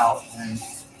cut out and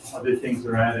other things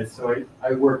are added. So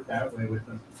I work that way with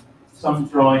them. Some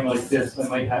drawing like this, I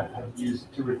might have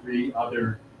used 2 or 3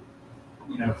 other,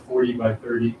 40 by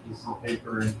 30 pieces of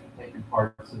paper and taken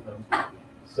parts of them.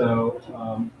 So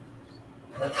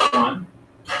that's fun.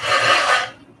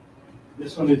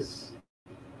 This one is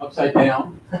upside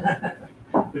down.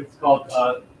 It's called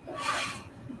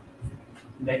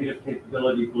Negative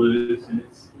Capability Blues, and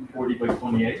it's 40 by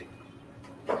 28.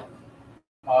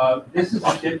 This is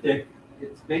a diptych.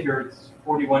 It's bigger. It's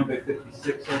 41 by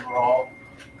 56 overall,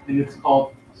 and it's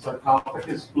called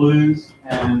Sarcophagus Blues.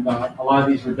 And a lot of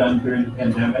these were done during the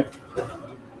pandemic.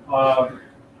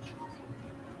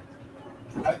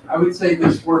 I would say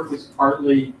this work was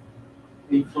partly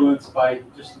influenced by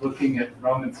just looking at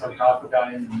Roman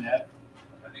sarcophagi in the net.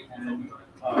 And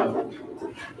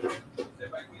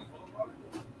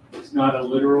it's not a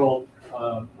literal,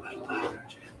 oh,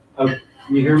 can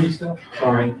you hear me still?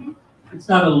 Sorry. It's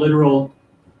not a literal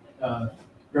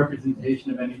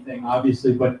representation of anything,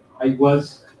 obviously, but I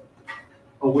was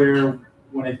aware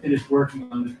when I finished working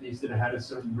on the piece that it had a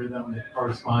certain rhythm that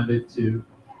corresponded to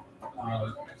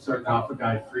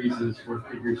sarcophagi friezes where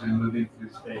figures are moving through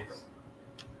space.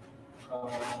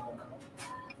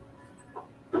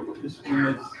 This one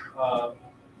is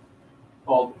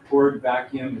called Chord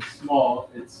Vacuum. It's small.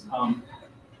 It's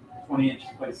 20 inches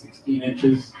by 16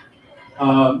 inches.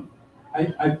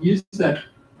 I've used that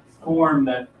form,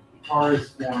 that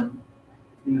torus form,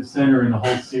 in the center in a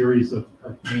whole series of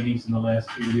paintings in the last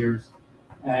few years.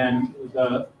 And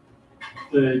the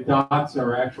dots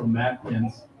are actual mat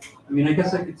pins. I mean, I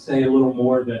guess I could say a little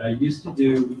more that I used to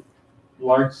do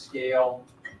large scale,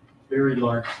 very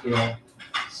large scale,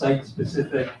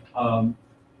 site-specific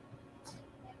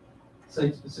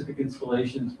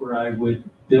installations where I would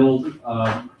build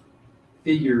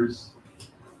figures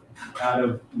out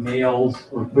of nails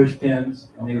or push pins,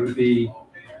 and they would be,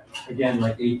 again,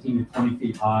 like 18 to 20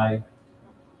 feet high.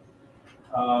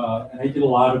 And I did a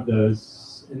lot of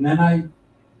those. And then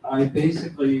I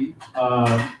basically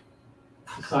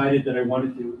decided that I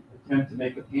wanted to attempt to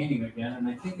make a painting again, and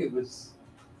I think it was,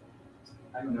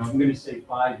 I don't know, I'm going to say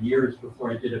 5 years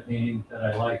before I did a painting that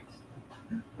I liked.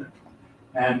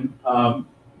 And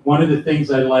one of the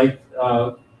things I liked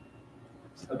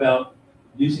about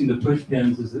using the push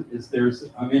pins is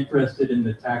I'm interested in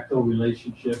the tactile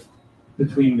relationship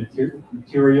between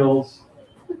materials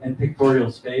and pictorial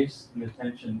space and the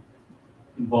tension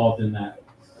involved in that.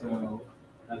 So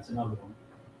that's another one.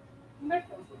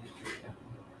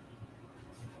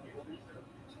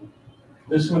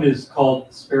 This one is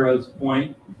called Sparrow's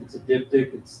Point. It's a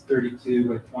diptych. It's 32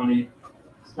 by 20.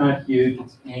 It's not huge.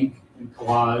 It's ink and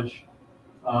collage.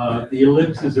 The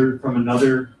ellipses are from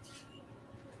another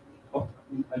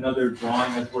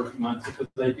drawing I was working on, because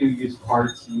I do use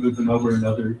parts and move them over to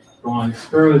another drawing.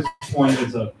 Sparrow's Point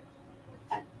is the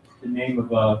name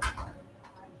of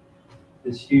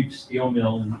this huge steel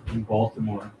mill in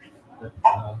Baltimore that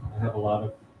I have a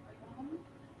lot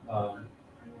of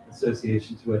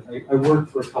associations with. I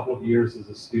worked for a couple of years as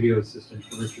a studio assistant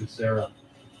for Richard Serra,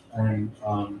 and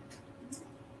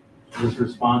was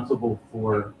responsible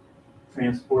for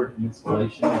transport and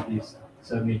installation of these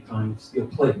 70-ton steel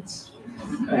plates.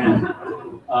 And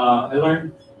I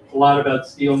learned a lot about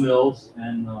steel mills,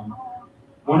 and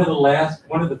one of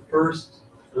the first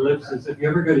ellipses, if you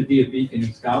ever go to Dia Beacon,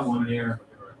 he's got one there,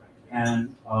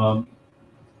 and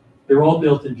they're all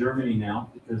built in Germany now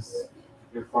because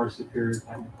they're far superior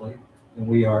technically than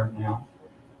we are now.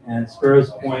 And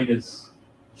Sparrow's Point is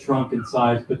shrunk in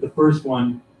size, but the first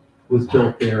one was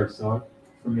built there, so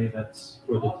for me that's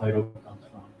where the title comes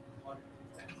from.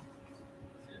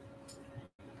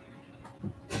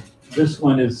 This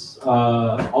one is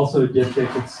also a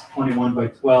diptych. It's 21 by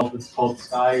 12. It's called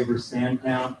Sky Over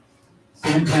Sandtown.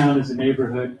 Sandtown is a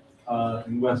neighborhood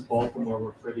in West Baltimore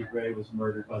where Freddie Gray was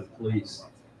murdered by the police.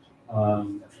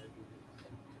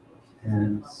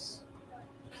 And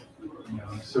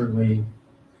certainly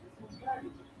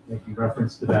making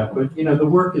reference to that. But the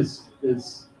work is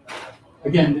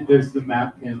again, there's the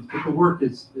map pins, but the work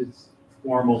is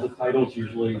formal. The titles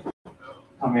usually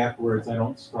come afterwards. I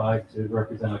don't strive to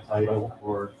represent a title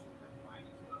or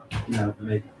to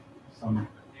make some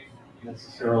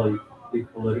necessarily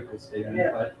big political statement.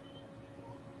 Yeah. But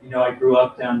I grew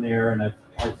up down there, and I've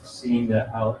seen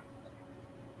how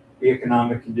the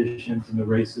economic conditions and the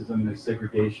racism and the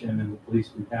segregation and the police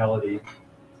brutality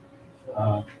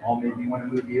all made me want to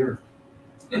move here.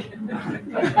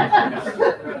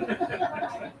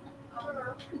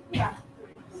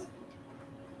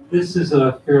 This is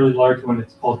a fairly large one.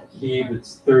 It's called Keeve.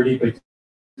 It's 30 by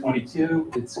 22.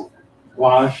 It's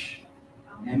gouache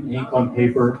and ink on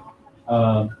paper.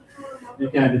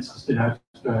 Again, it's just an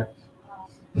abstract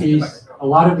piece. A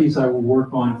lot of these I will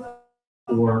work on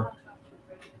for,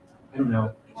 2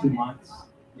 months.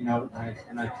 And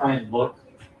I try and look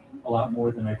a lot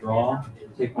more than I draw.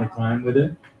 Take my time with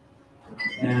it.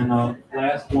 And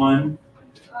last one.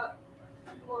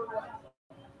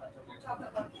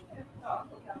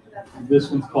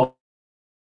 This one's called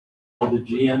the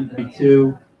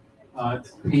GM32.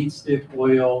 It's paint stick,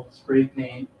 oil, spray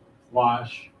paint,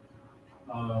 wash.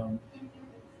 And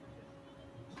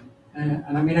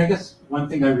I mean, I guess one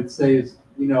thing I would say is,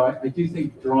 I do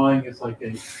think drawing is like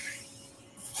a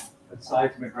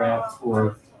seismograph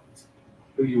for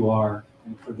who you are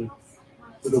and for the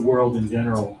world in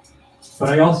general. But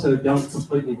I also don't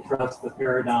completely trust the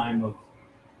paradigm of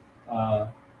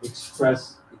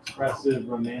expressive,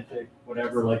 romantic,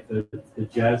 whatever, like the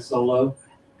jazz solo.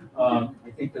 I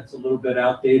think that's a little bit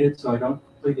outdated, so I don't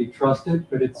completely trust it.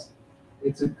 But it's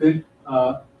a good,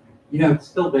 it's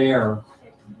still there.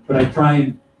 But I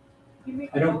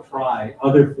don't try.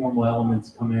 Other formal elements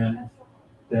come in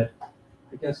that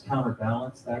I guess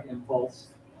counterbalance that impulse.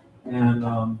 And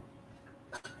I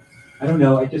don't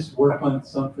know, I just work on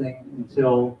something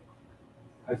until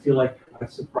I feel like I've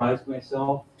surprised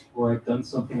myself or I've done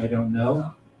something I don't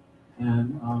know.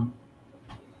 And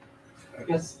I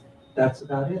guess that's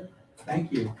about it.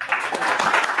 Thank you.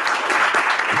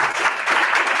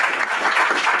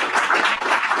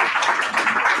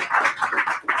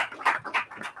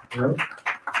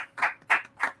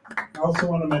 I also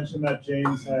want to mention that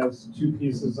James has 2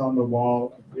 pieces on the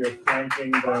wall here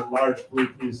flanking the large blue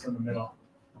piece in the middle.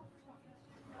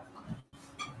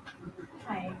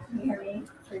 Hi, can you hear me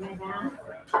through my mask?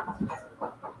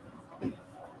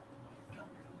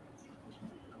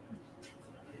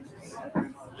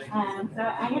 So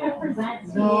I'm going to present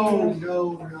to you. No.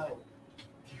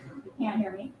 You can't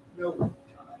hear me? No.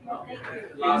 Because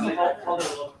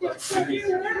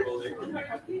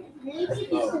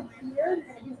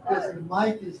the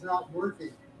mic is not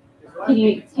working. Can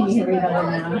you hear me better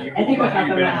now? I think I got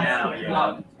the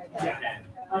mask. Okay.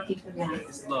 I'll keep the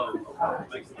mask.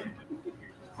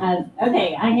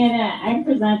 Okay, I'm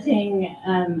presenting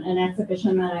an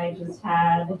exhibition that I just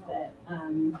had that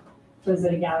was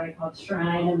at a gallery called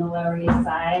Shrine in the Lower East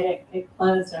Side. It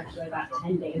closed actually about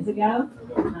 10 days ago.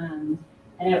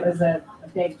 And it was a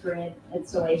big grid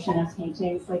installation of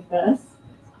paintings like this.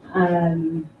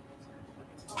 I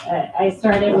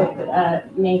started with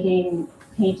making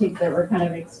paintings that were kind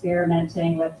of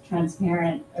experimenting with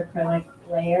transparent acrylic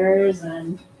layers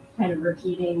and kind of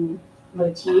repeating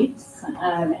motifs,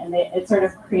 and it sort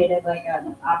of created like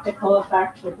an optical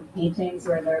effect with the paintings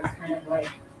where there's kind of like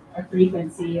a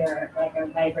frequency or like a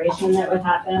vibration that would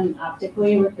happen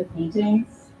optically with the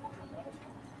paintings.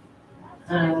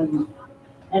 And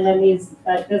then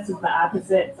this is the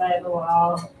opposite side of the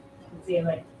wall. You can see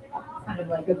like kind of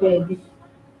like a big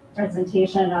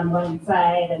presentation on one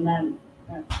side, and then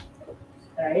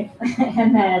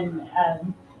and then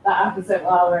the opposite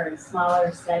wall were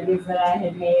smaller studies that I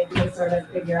had made to sort of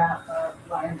figure out the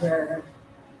larger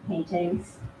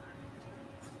paintings.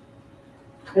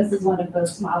 This is one of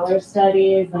those smaller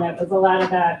studies, and it was a lot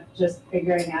about just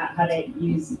figuring out how to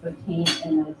use the paint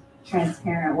in a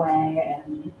transparent way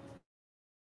and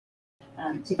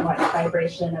to get a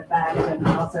vibration effect, and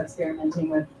also experimenting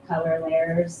with color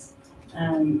layers.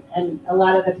 And a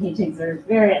lot of the paintings are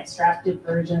very abstracted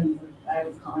versions of, I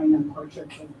was calling them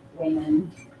portraits of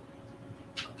women.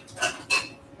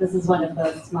 This is one of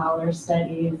those smaller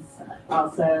studies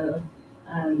also.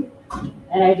 And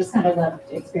I just kind of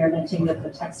loved experimenting with the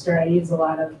texture. I use a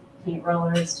lot of paint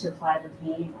rollers to apply the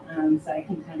paint, so I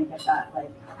can kind of get that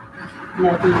like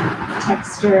milky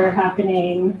texture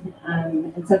happening.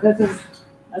 And so this is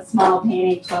a small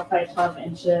painting, 12 by 12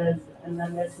 inches, and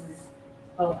then this is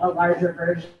a larger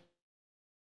version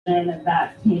of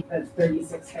that paint that's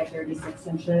 36 by 36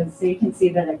 inches. So you can see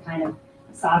that it kind of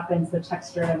softens, the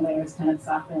texture and layers kind of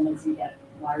soften as you get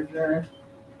larger.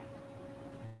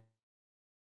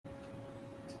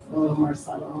 A little more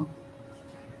subtle.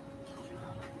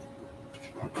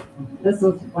 This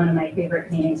was one of my favorite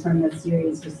paintings from this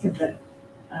series, just because it,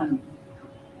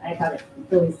 I thought it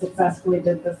really successfully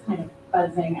did this kind of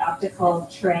buzzing optical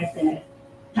trick, and it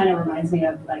kind of reminds me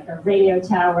of like a radio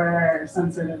tower or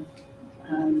some sort of,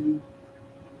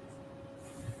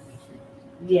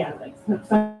 yeah, like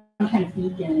some kind of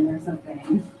beacon or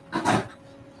something.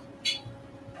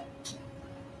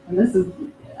 And this is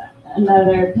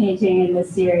another painting in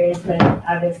this series, but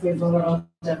obviously is a little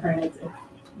different. It's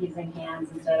using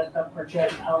hands instead of the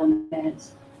portrait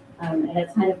element. And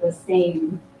it's kind of the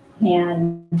same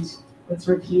hand that's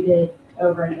repeated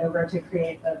over and over to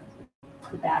create the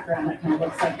background that kind of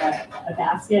looks like a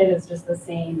basket. It's just the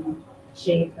same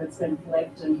shape that's been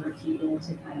flipped and repeated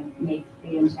to kind of make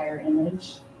the entire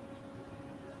image.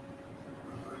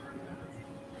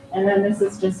 And then this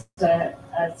is just a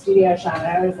studio shot.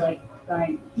 I was like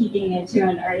peeking into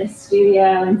an artist's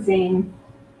studio and seeing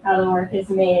how the work is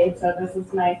made. So this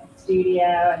is my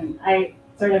studio, and I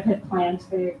sort of had planned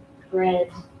the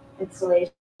grid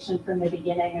installation from the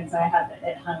beginning, and so I had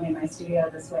it hung in my studio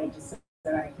this way just so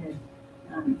I could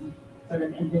sort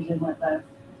of envision what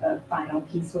the final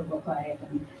piece would look like.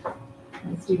 And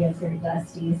the studio is very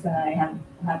dusty, so I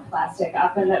have plastic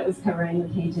often that was covering the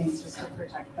paintings just to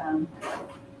protect them.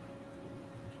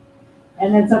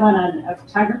 And then a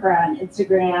photographer on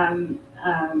Instagram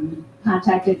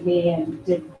contacted me and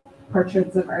did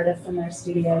portraits of artists in their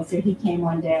studio. So he came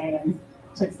one day and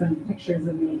took some pictures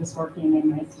of me just working in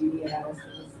my studio. So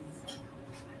this is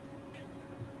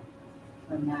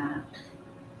from that.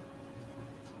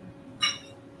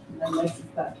 And then this is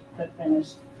the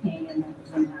finished painting that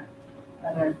was in that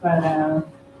other photo.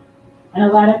 And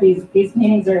a lot of these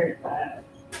paintings are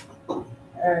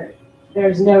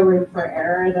there's no room for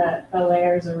error. The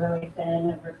layers are really thin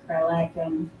of acrylic,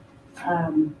 and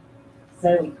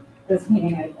so this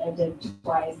painting I did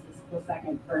twice. This is the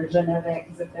second version of it,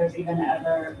 because if there's even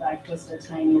other, like just a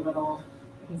tiny little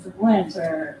piece of lint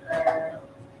or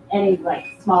any like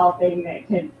small thing that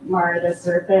could mar the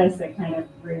surface, it kind of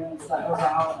ruins the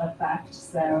overall effect.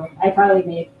 So I probably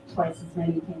made twice as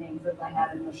many paintings as I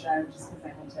had in the show, just because I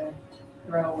had to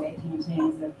throw away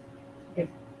paintings if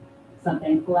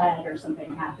something bled or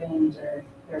something happened or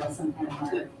there was some kind of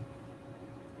mark.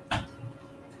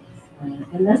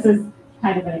 And this is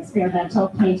kind of an experimental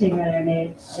painting that I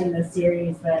made in the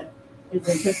series that is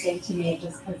interesting to me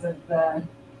just because of the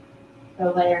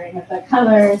layering of the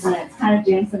colors, and it's kind of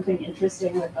doing something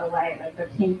interesting with the light. Like the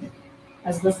pink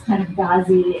has this kind of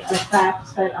gauzy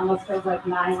effect that almost feels like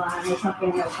nylon or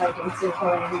something that's like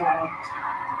encircling the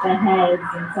heads,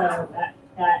 and so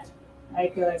that I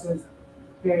feel like was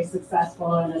very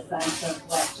successful in a sense of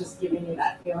like just giving you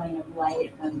that feeling of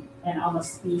light and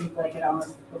almost speed, like it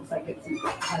almost looks like it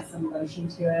has some motion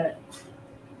to it.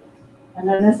 And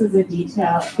then this is a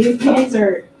detail. These paintings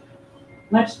are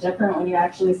much different when you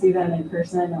actually see them in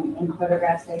person. And in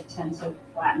photographs, they tend to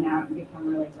flatten out and become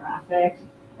really graphic.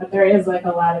 But there is like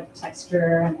a lot of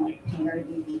texture and like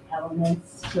painterly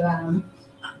elements to them.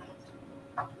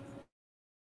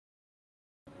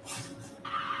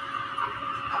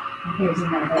 Here's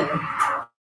another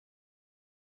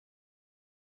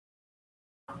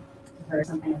for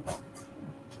some kind of.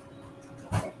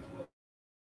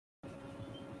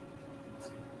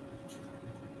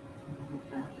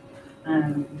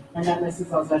 And then this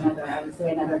is also another, I would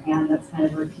say, another hand that's kind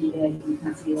of repeated. You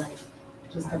can see like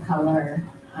just the color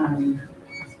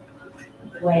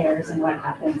layers and what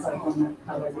happens like when the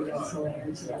color begins to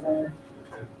layer together.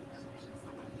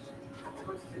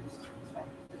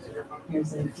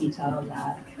 Here's a detail of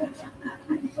that.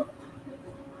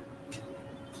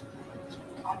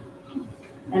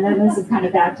 And then this is kind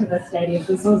of back to the study.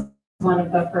 This was one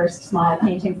of the first small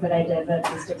paintings that I did that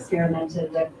just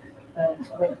experimented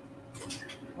with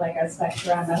like a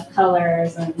spectrum of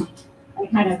colors, and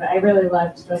I really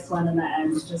loved this one in the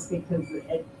end just because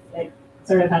it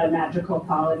sort of had a magical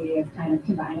quality of kind of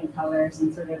combining colors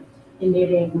and sort of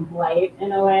emitting light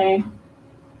in a way.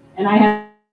 And I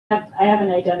have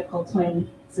an identical twin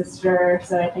sister,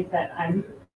 so I think that I'm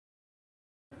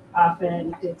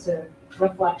often due to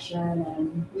reflection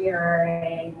and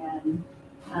mirroring,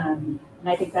 and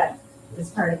I think that is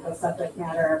part of the subject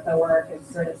matter of the work, is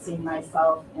sort of seeing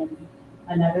myself in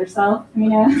another self,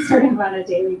 sort of on a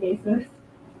daily basis.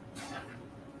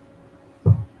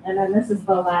 And then this is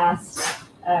the last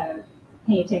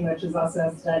painting, which is also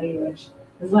a study, which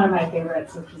is one of my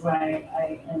favorites, which is why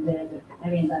I ended.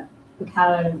 The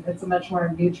palette, it's a much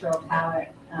more neutral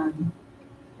palette,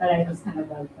 but I just kind of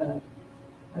love the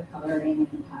coloring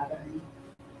and the pattern.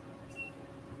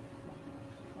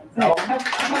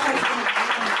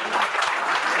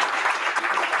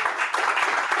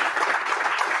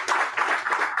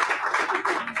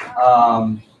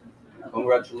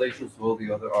 Congratulations to all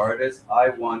the other artists. I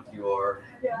want your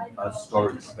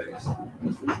storage space.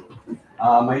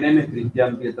 My name is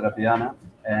Cristian Pietrapiana,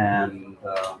 and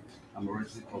I'm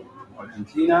originally from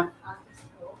Argentina.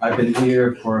 I've been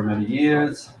here for many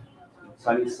years,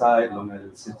 Sunnyside, Long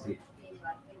Island City.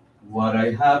 What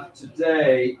I have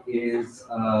today is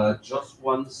just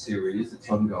one series. It's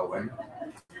ongoing.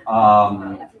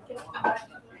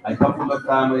 I come from a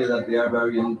family that they are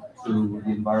very into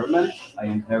the environment. I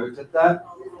inherited that.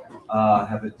 I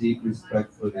have a deep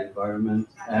respect for the environment.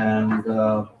 And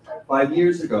 5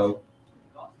 years ago,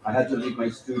 I had to leave my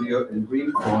studio in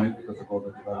Greenpoint because of all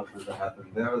the development that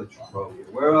happened there that you're probably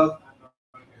aware of.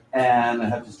 And I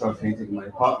had to start painting in my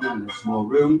apartment in a small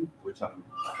room, which I'm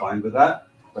fine with that.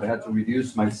 But I had to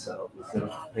reduce myself. Instead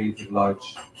of painting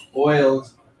large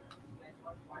oils,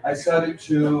 I started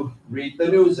to read the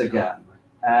news again.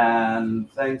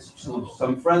 And thanks to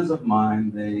some friends of mine,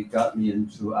 they got me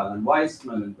into Alan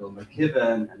Weissman and Bill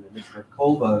McKibben and Elizabeth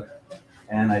Kolberg.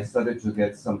 And I started to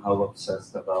get somehow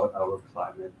obsessed about our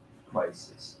climate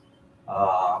crisis.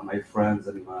 My friends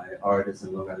and my artists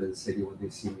in Long Island City, when they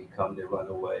see me come, they run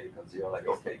away because they're like,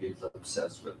 okay, he's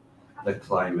obsessed with the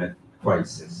climate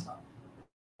crisis.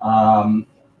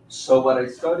 So what I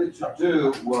started to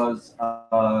do was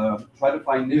try to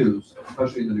find news,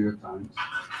 especially in the New York Times,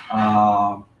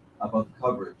 about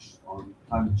coverage on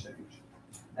climate change.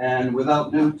 And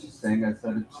without noticing, I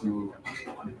started to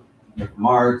make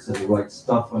marks and write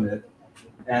stuff on it.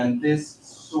 And this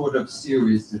sort of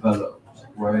series developed,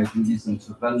 where I do these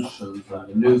interventions on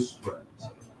the newsprint.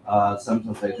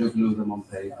 Sometimes I do glue them on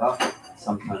paper,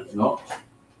 sometimes not.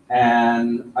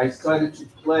 And I started to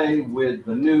play with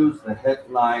the news, the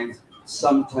headlines,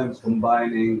 sometimes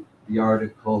combining the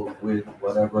article with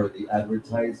whatever the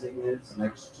advertising is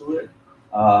next to it.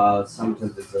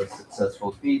 Sometimes it's a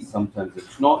successful piece, sometimes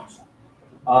it's not.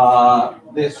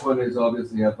 This one is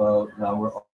obviously about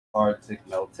our Arctic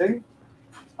melting.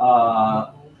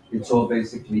 It's all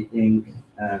basically ink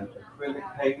and acrylic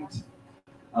paint.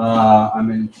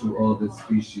 I'm into all the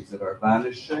species that are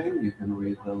vanishing. You can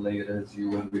read the latest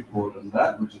UN report on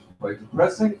that, which is quite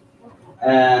depressing.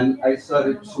 And I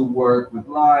started to work with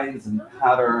lines and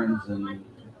patterns and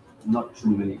not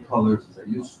too many colors as I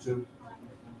used to.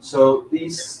 So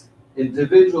these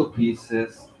individual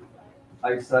pieces,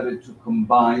 I started to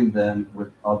combine them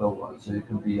with other ones. So it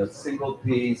can be a single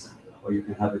piece, or you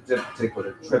can have a diptych or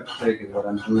a triptych. And what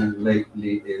I'm doing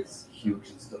lately is huge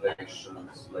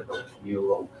installations, like a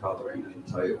mural covering an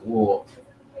entire wall.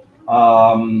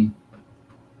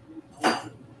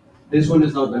 This one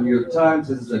is not the New York Times.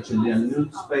 This is a Chilean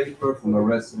newspaper from a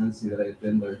residency that I've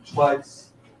been there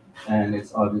twice. And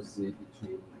it's obviously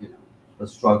between, the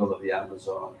struggle of the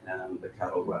Amazon and the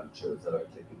cattle ranchers that are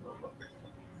taking over.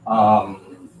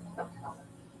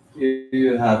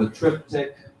 You have a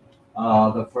triptych.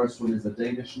 The first one is a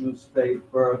Danish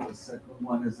newspaper. The second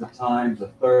one is the Times.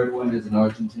 The third one is an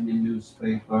Argentinian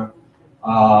newspaper.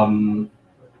 The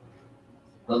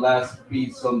last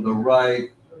piece on the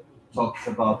right talks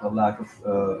about the lack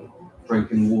of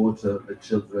drinking water the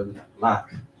children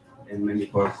lack in many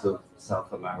parts of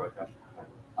South America.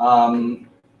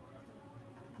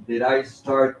 Did I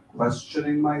start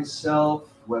questioning myself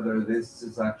whether this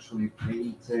is actually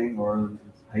painting or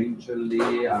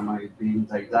painterly? Am I being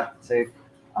didactic?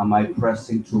 Am I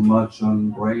pressing too much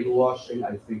on brainwashing?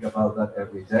 I think about that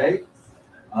every day.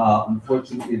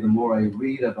 Unfortunately, the more I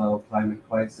read about climate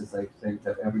crisis, I think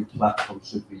that every platform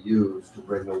should be used to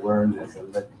bring awareness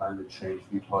and let climate change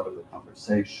be part of the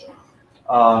conversation.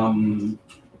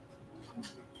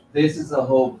 This is a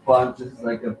whole bunch. This is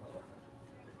like a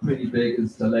pretty big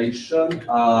installation.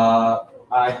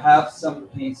 I have some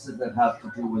pieces that have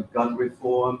to do with gun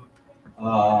reform.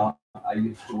 I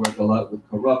used to work a lot with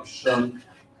corruption,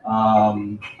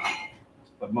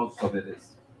 but most of it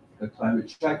is the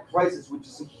climate crisis, which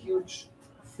is a huge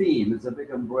theme. It's a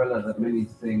big umbrella that many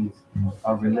things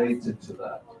are related to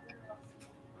that.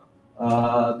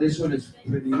 This one is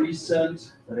pretty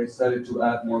recent, that I started to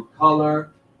add more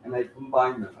color, and I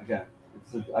combine them again.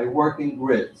 I work in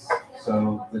grids,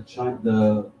 so the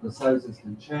sizes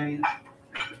can change.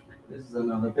 This is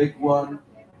another big one.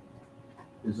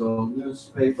 It's all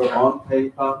newspaper on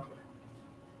paper.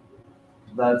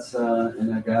 That's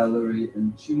in a gallery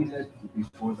in Chile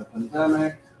before the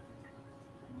pandemic.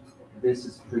 This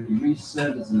is pretty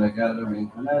recent. It's in a gallery in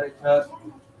Connecticut.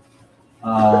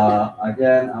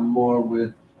 Again, I'm more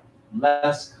with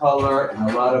less color and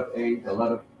a lot of ink, a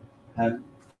lot of pen.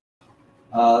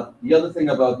 The other thing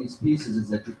about these pieces is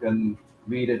that you can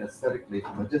read it aesthetically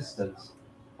from a distance,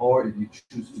 or if you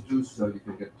choose to do so, you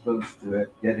can get close to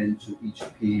it, get into each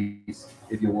piece.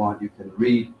 If you want, you can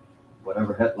read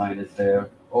whatever headline is there,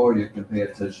 or you can pay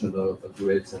attention to the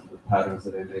grids and the patterns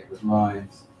that I make with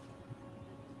lines.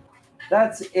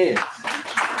 That's it.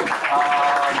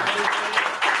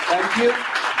 Thank you.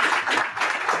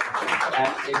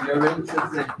 And if you're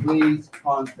interested, please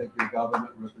contact your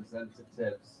government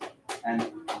representatives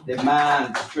and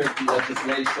demand strict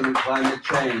legislation on climate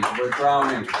change. We're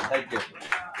drowning. Thank you.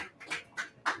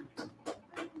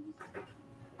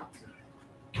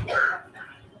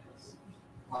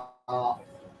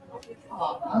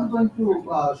 I'm going to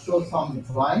show some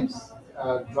drawings,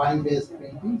 drawing-based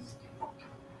paintings.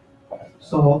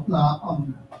 So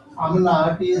I'm an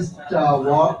artist.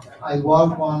 I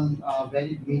work on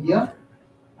varied media,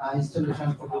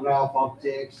 installation, photograph,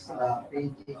 objects,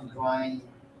 painting, drawing,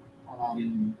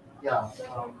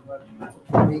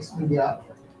 mixed media.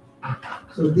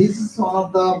 So this is one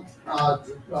of the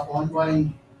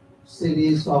ongoing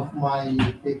series of my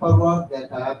paperwork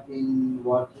that I have been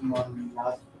working on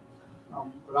last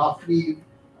roughly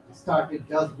started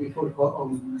just before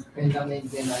pandemic.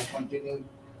 Then I continued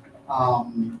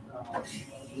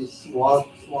this work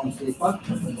on paper.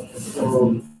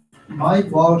 So my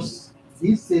works,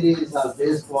 these series are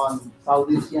based on South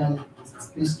Asian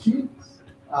history,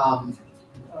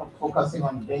 focusing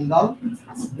on Bengal.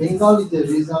 Bengal is a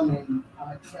region in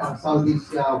South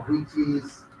Asia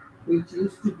which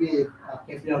used to be a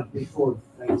capital before,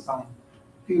 like some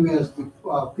few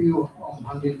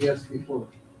hundred years before,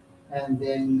 and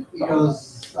then it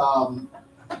was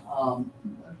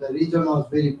the region was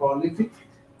very prolific,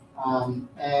 and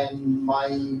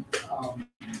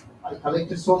I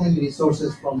collected so many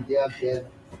resources from there,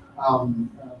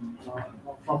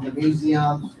 from the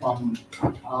museums, from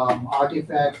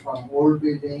artifacts, from old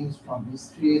buildings, from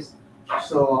histories.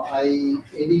 So I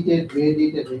edited,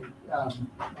 re-edited it,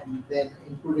 and then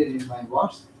included in my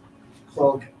works.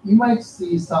 So you might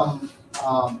see some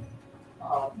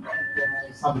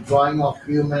drawing of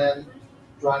human,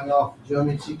 drawing of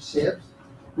geometric shapes,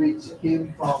 which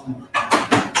came from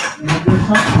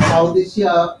migration to South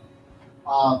Asia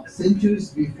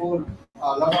centuries before.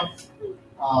 A lot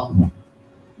of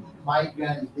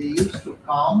migrants, they used to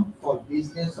come for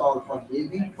business or for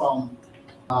living from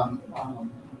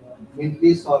Middle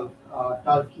East or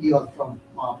Turkey or from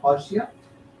Persia.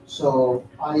 So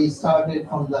I started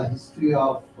from the history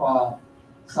of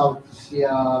South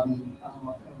Asia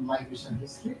migration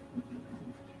history.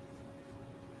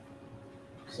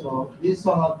 So this is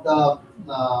one of the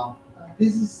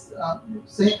this is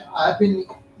I've been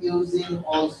using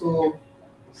also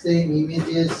same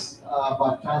images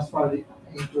but transferred it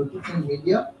into different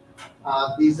media.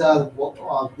 These are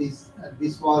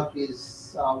this work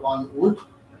is one wood,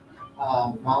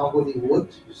 mahogany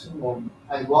wood. So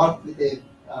I worked with a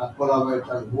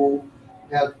collaborator who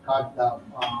helped cut the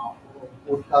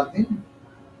wood carving.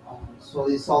 So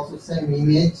it's also same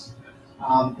image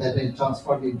that I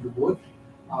transferred into wood.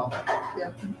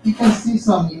 You can see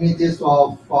some images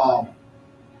of how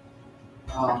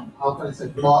can I say,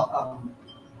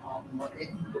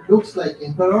 it looks like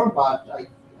emperor, but I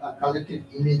collected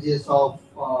images of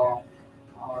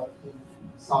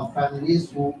some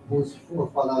families whose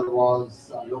forefather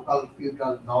was local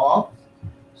feudal nobles.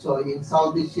 So in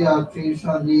South Asia,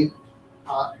 traditionally,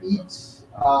 each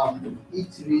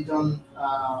region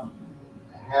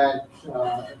had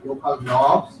local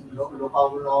nobs.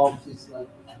 Local nobs is like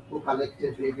who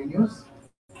collected revenues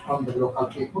from the local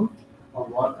people or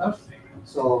workers.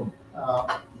 So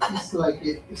it's like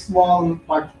a small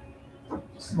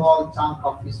chunk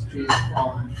of history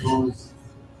from those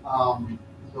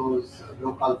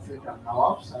local feudal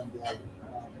nobs and their,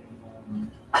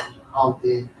 how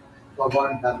they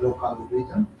governed the local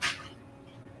region.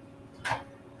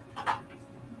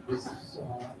 This is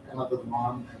another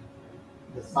one.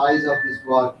 The size of this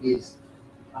work is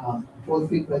 4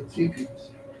 feet by 3 feet,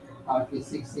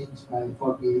 36 inch by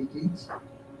 48 inch.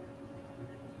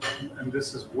 And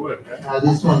this is wood, right?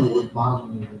 This one wood,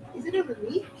 mahogany wood. Is it a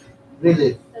relief?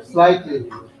 Relief, slightly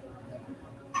relief.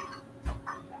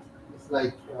 It's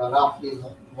like roughly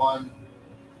 5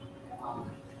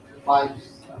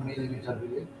 millimeter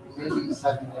relief, maybe 5 to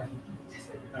 7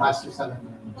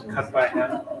 millimeters. Cut by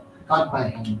hand? Cut by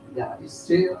hand, yeah. It's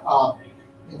still,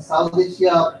 in South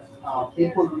Asia,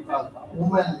 people,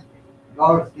 women,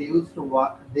 girls, they used to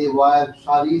wear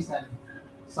saris and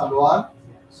salwar.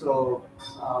 So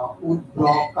wood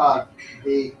block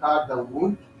they cut the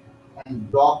wood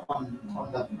and block on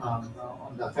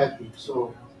the fabric.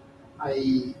 So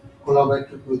I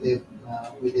collaborated with a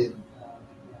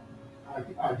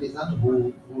artisan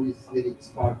who is very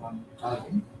expert on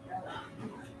carving.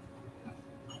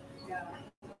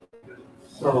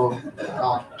 So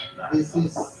this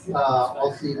is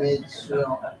also image,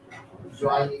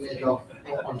 drawing image of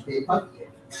on paper.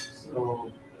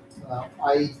 So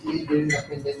I did during the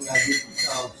pandemic, I did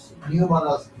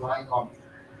numerous drawing of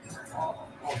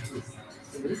this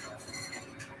series.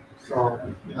 So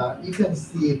you can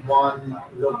see one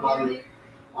local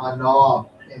Nawab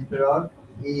emperor.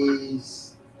 He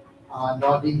is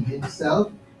nodding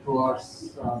himself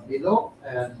towards below,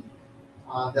 and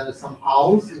there are some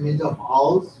owls, image of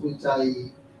owls, which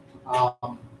I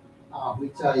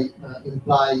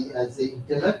imply as the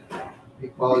intellect,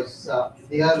 because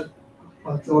they are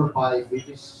controlled by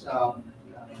British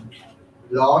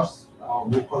lords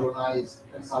who colonized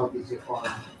South Asia for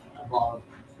about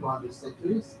 200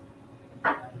 centuries.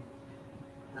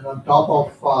 And on top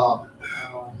of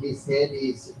his head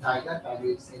is tiger. Tiger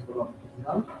is symbol of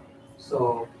animal.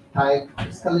 So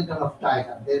skeleton of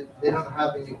tiger. They don't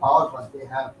have any power, but they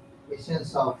have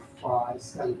essence of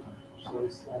skeleton. So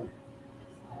it's like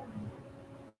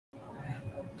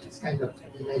it's kind of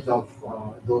image of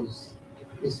those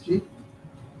history.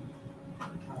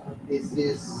 This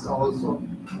is also,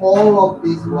 all of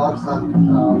these works are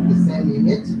the same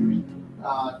image,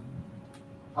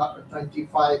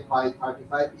 25 by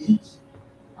 35 inch.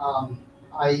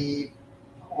 I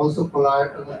also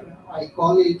I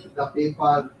call it the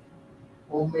paper,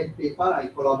 homemade paper. I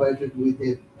collaborated with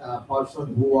a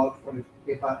person who worked for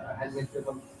a handmade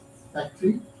paper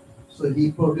factory. So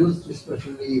he produced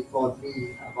especially for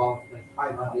me about like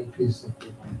 500 pieces of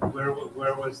paper.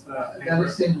 Where was the paper? That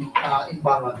is in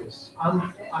Bangladesh.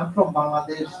 I'm from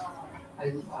Bangladesh.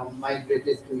 I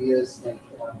migrated 2 years, like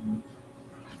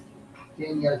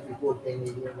 10 years before 10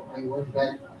 years. I went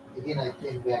back again. I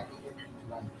came back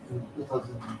like in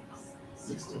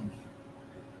 2016.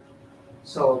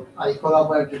 So I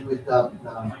collaborated with the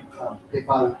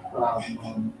paper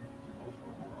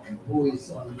who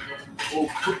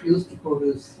used to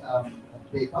produce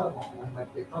paper,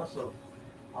 homemade paper. So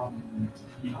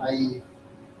I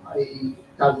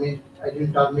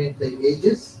didn't terminate the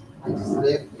ages. I just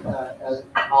left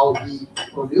how he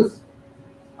produced.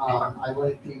 I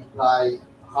wanted to imply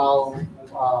how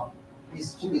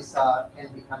histories can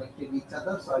be connected to each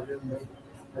other. So I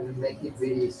didn't make it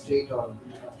very straight or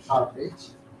sharp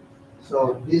edge.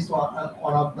 So this one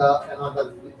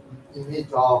another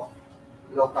image of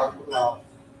local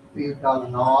feudal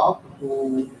Nawab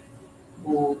who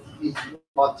is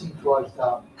watching towards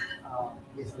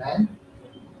his land.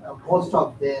 Most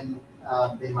of them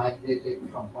they migrated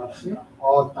from Persia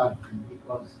or Turkey,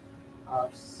 because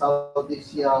South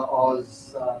Asia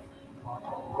was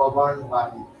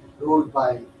ruled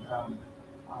by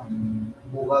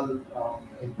Mughal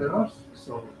emperors.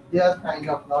 So they are kind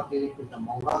of not related to the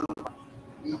Mughal.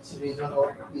 Each region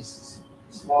or each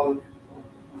small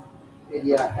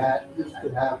area used to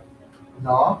have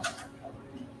Nawabs.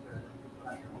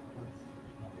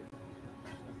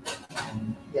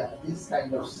 Yeah, this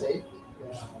kind of shape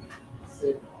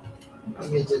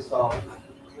images of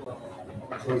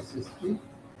those history.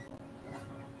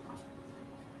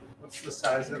 What's the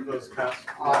size of those casts?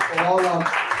 All of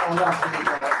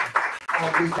these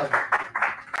of these are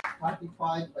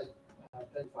 35 by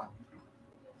 25.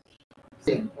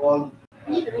 Same, all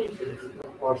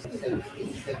for same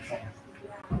size.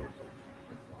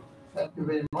 Thank you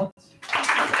very much.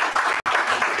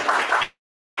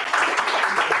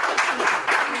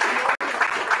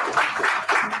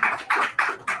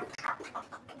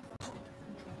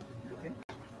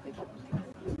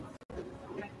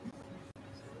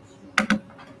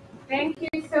 Thank you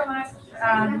so much.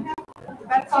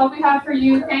 That's all we have for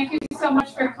you. Thank you so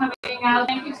much for coming out.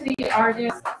 Thank you to the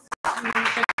artists.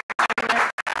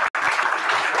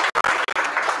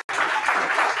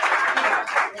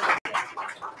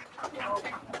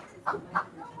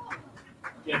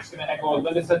 Yeah, just going to echo what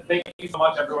Linda said. Thank you so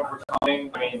much, everyone, for coming.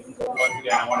 I mean, once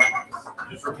again, I want to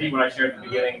just repeat what I shared at the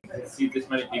beginning. To see this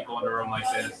many people in a room like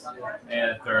this,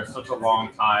 and for such a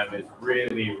long time, is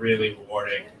really, really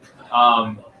rewarding.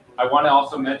 I want to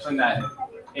also mention that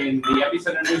in the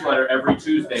Epicenter newsletter, every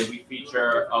Tuesday, we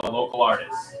feature a local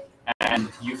artist. And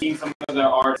you've seen some of their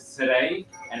artists today,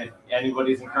 and if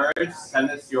anybody's encouraged, send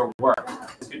us your work.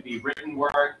 This could be written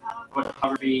work,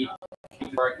 photography,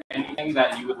 work, anything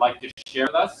that you would like to share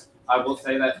with us. I will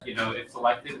say that, if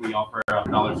selected, we offer a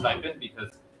 $1 stipend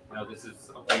because, this is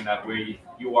something that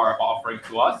you are offering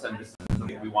to us, and this is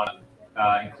something we want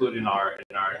to include in our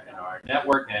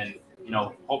network, and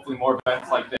hopefully more events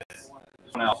like this.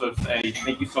 I want to also say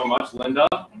thank you so much, Linda,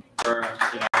 for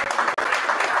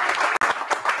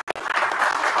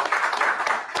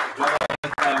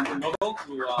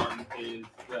who is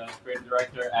the creative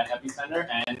director at Epicenter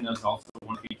and is also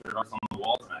one of the featured artists on the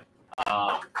wall tonight.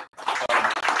 So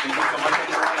thank you so much,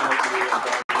 everyone. I hope you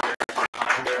enjoyed your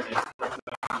time here.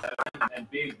 And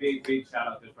big shout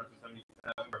out to Espresso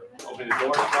 77 for opening the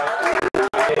doors.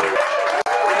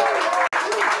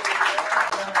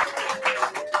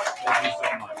 Thank you so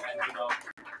much. And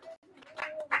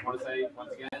I want to say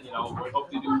once again, we hope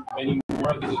to do many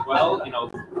more of these as well.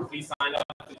 Please sign up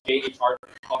to the JHR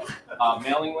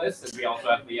mailing list, as we also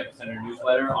have the Epicenter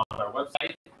newsletter on our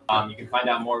website. You can find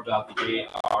out more about the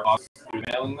JHR through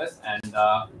the mailing list, and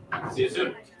see you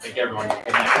soon. Take care, everyone.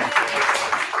 Good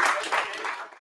night.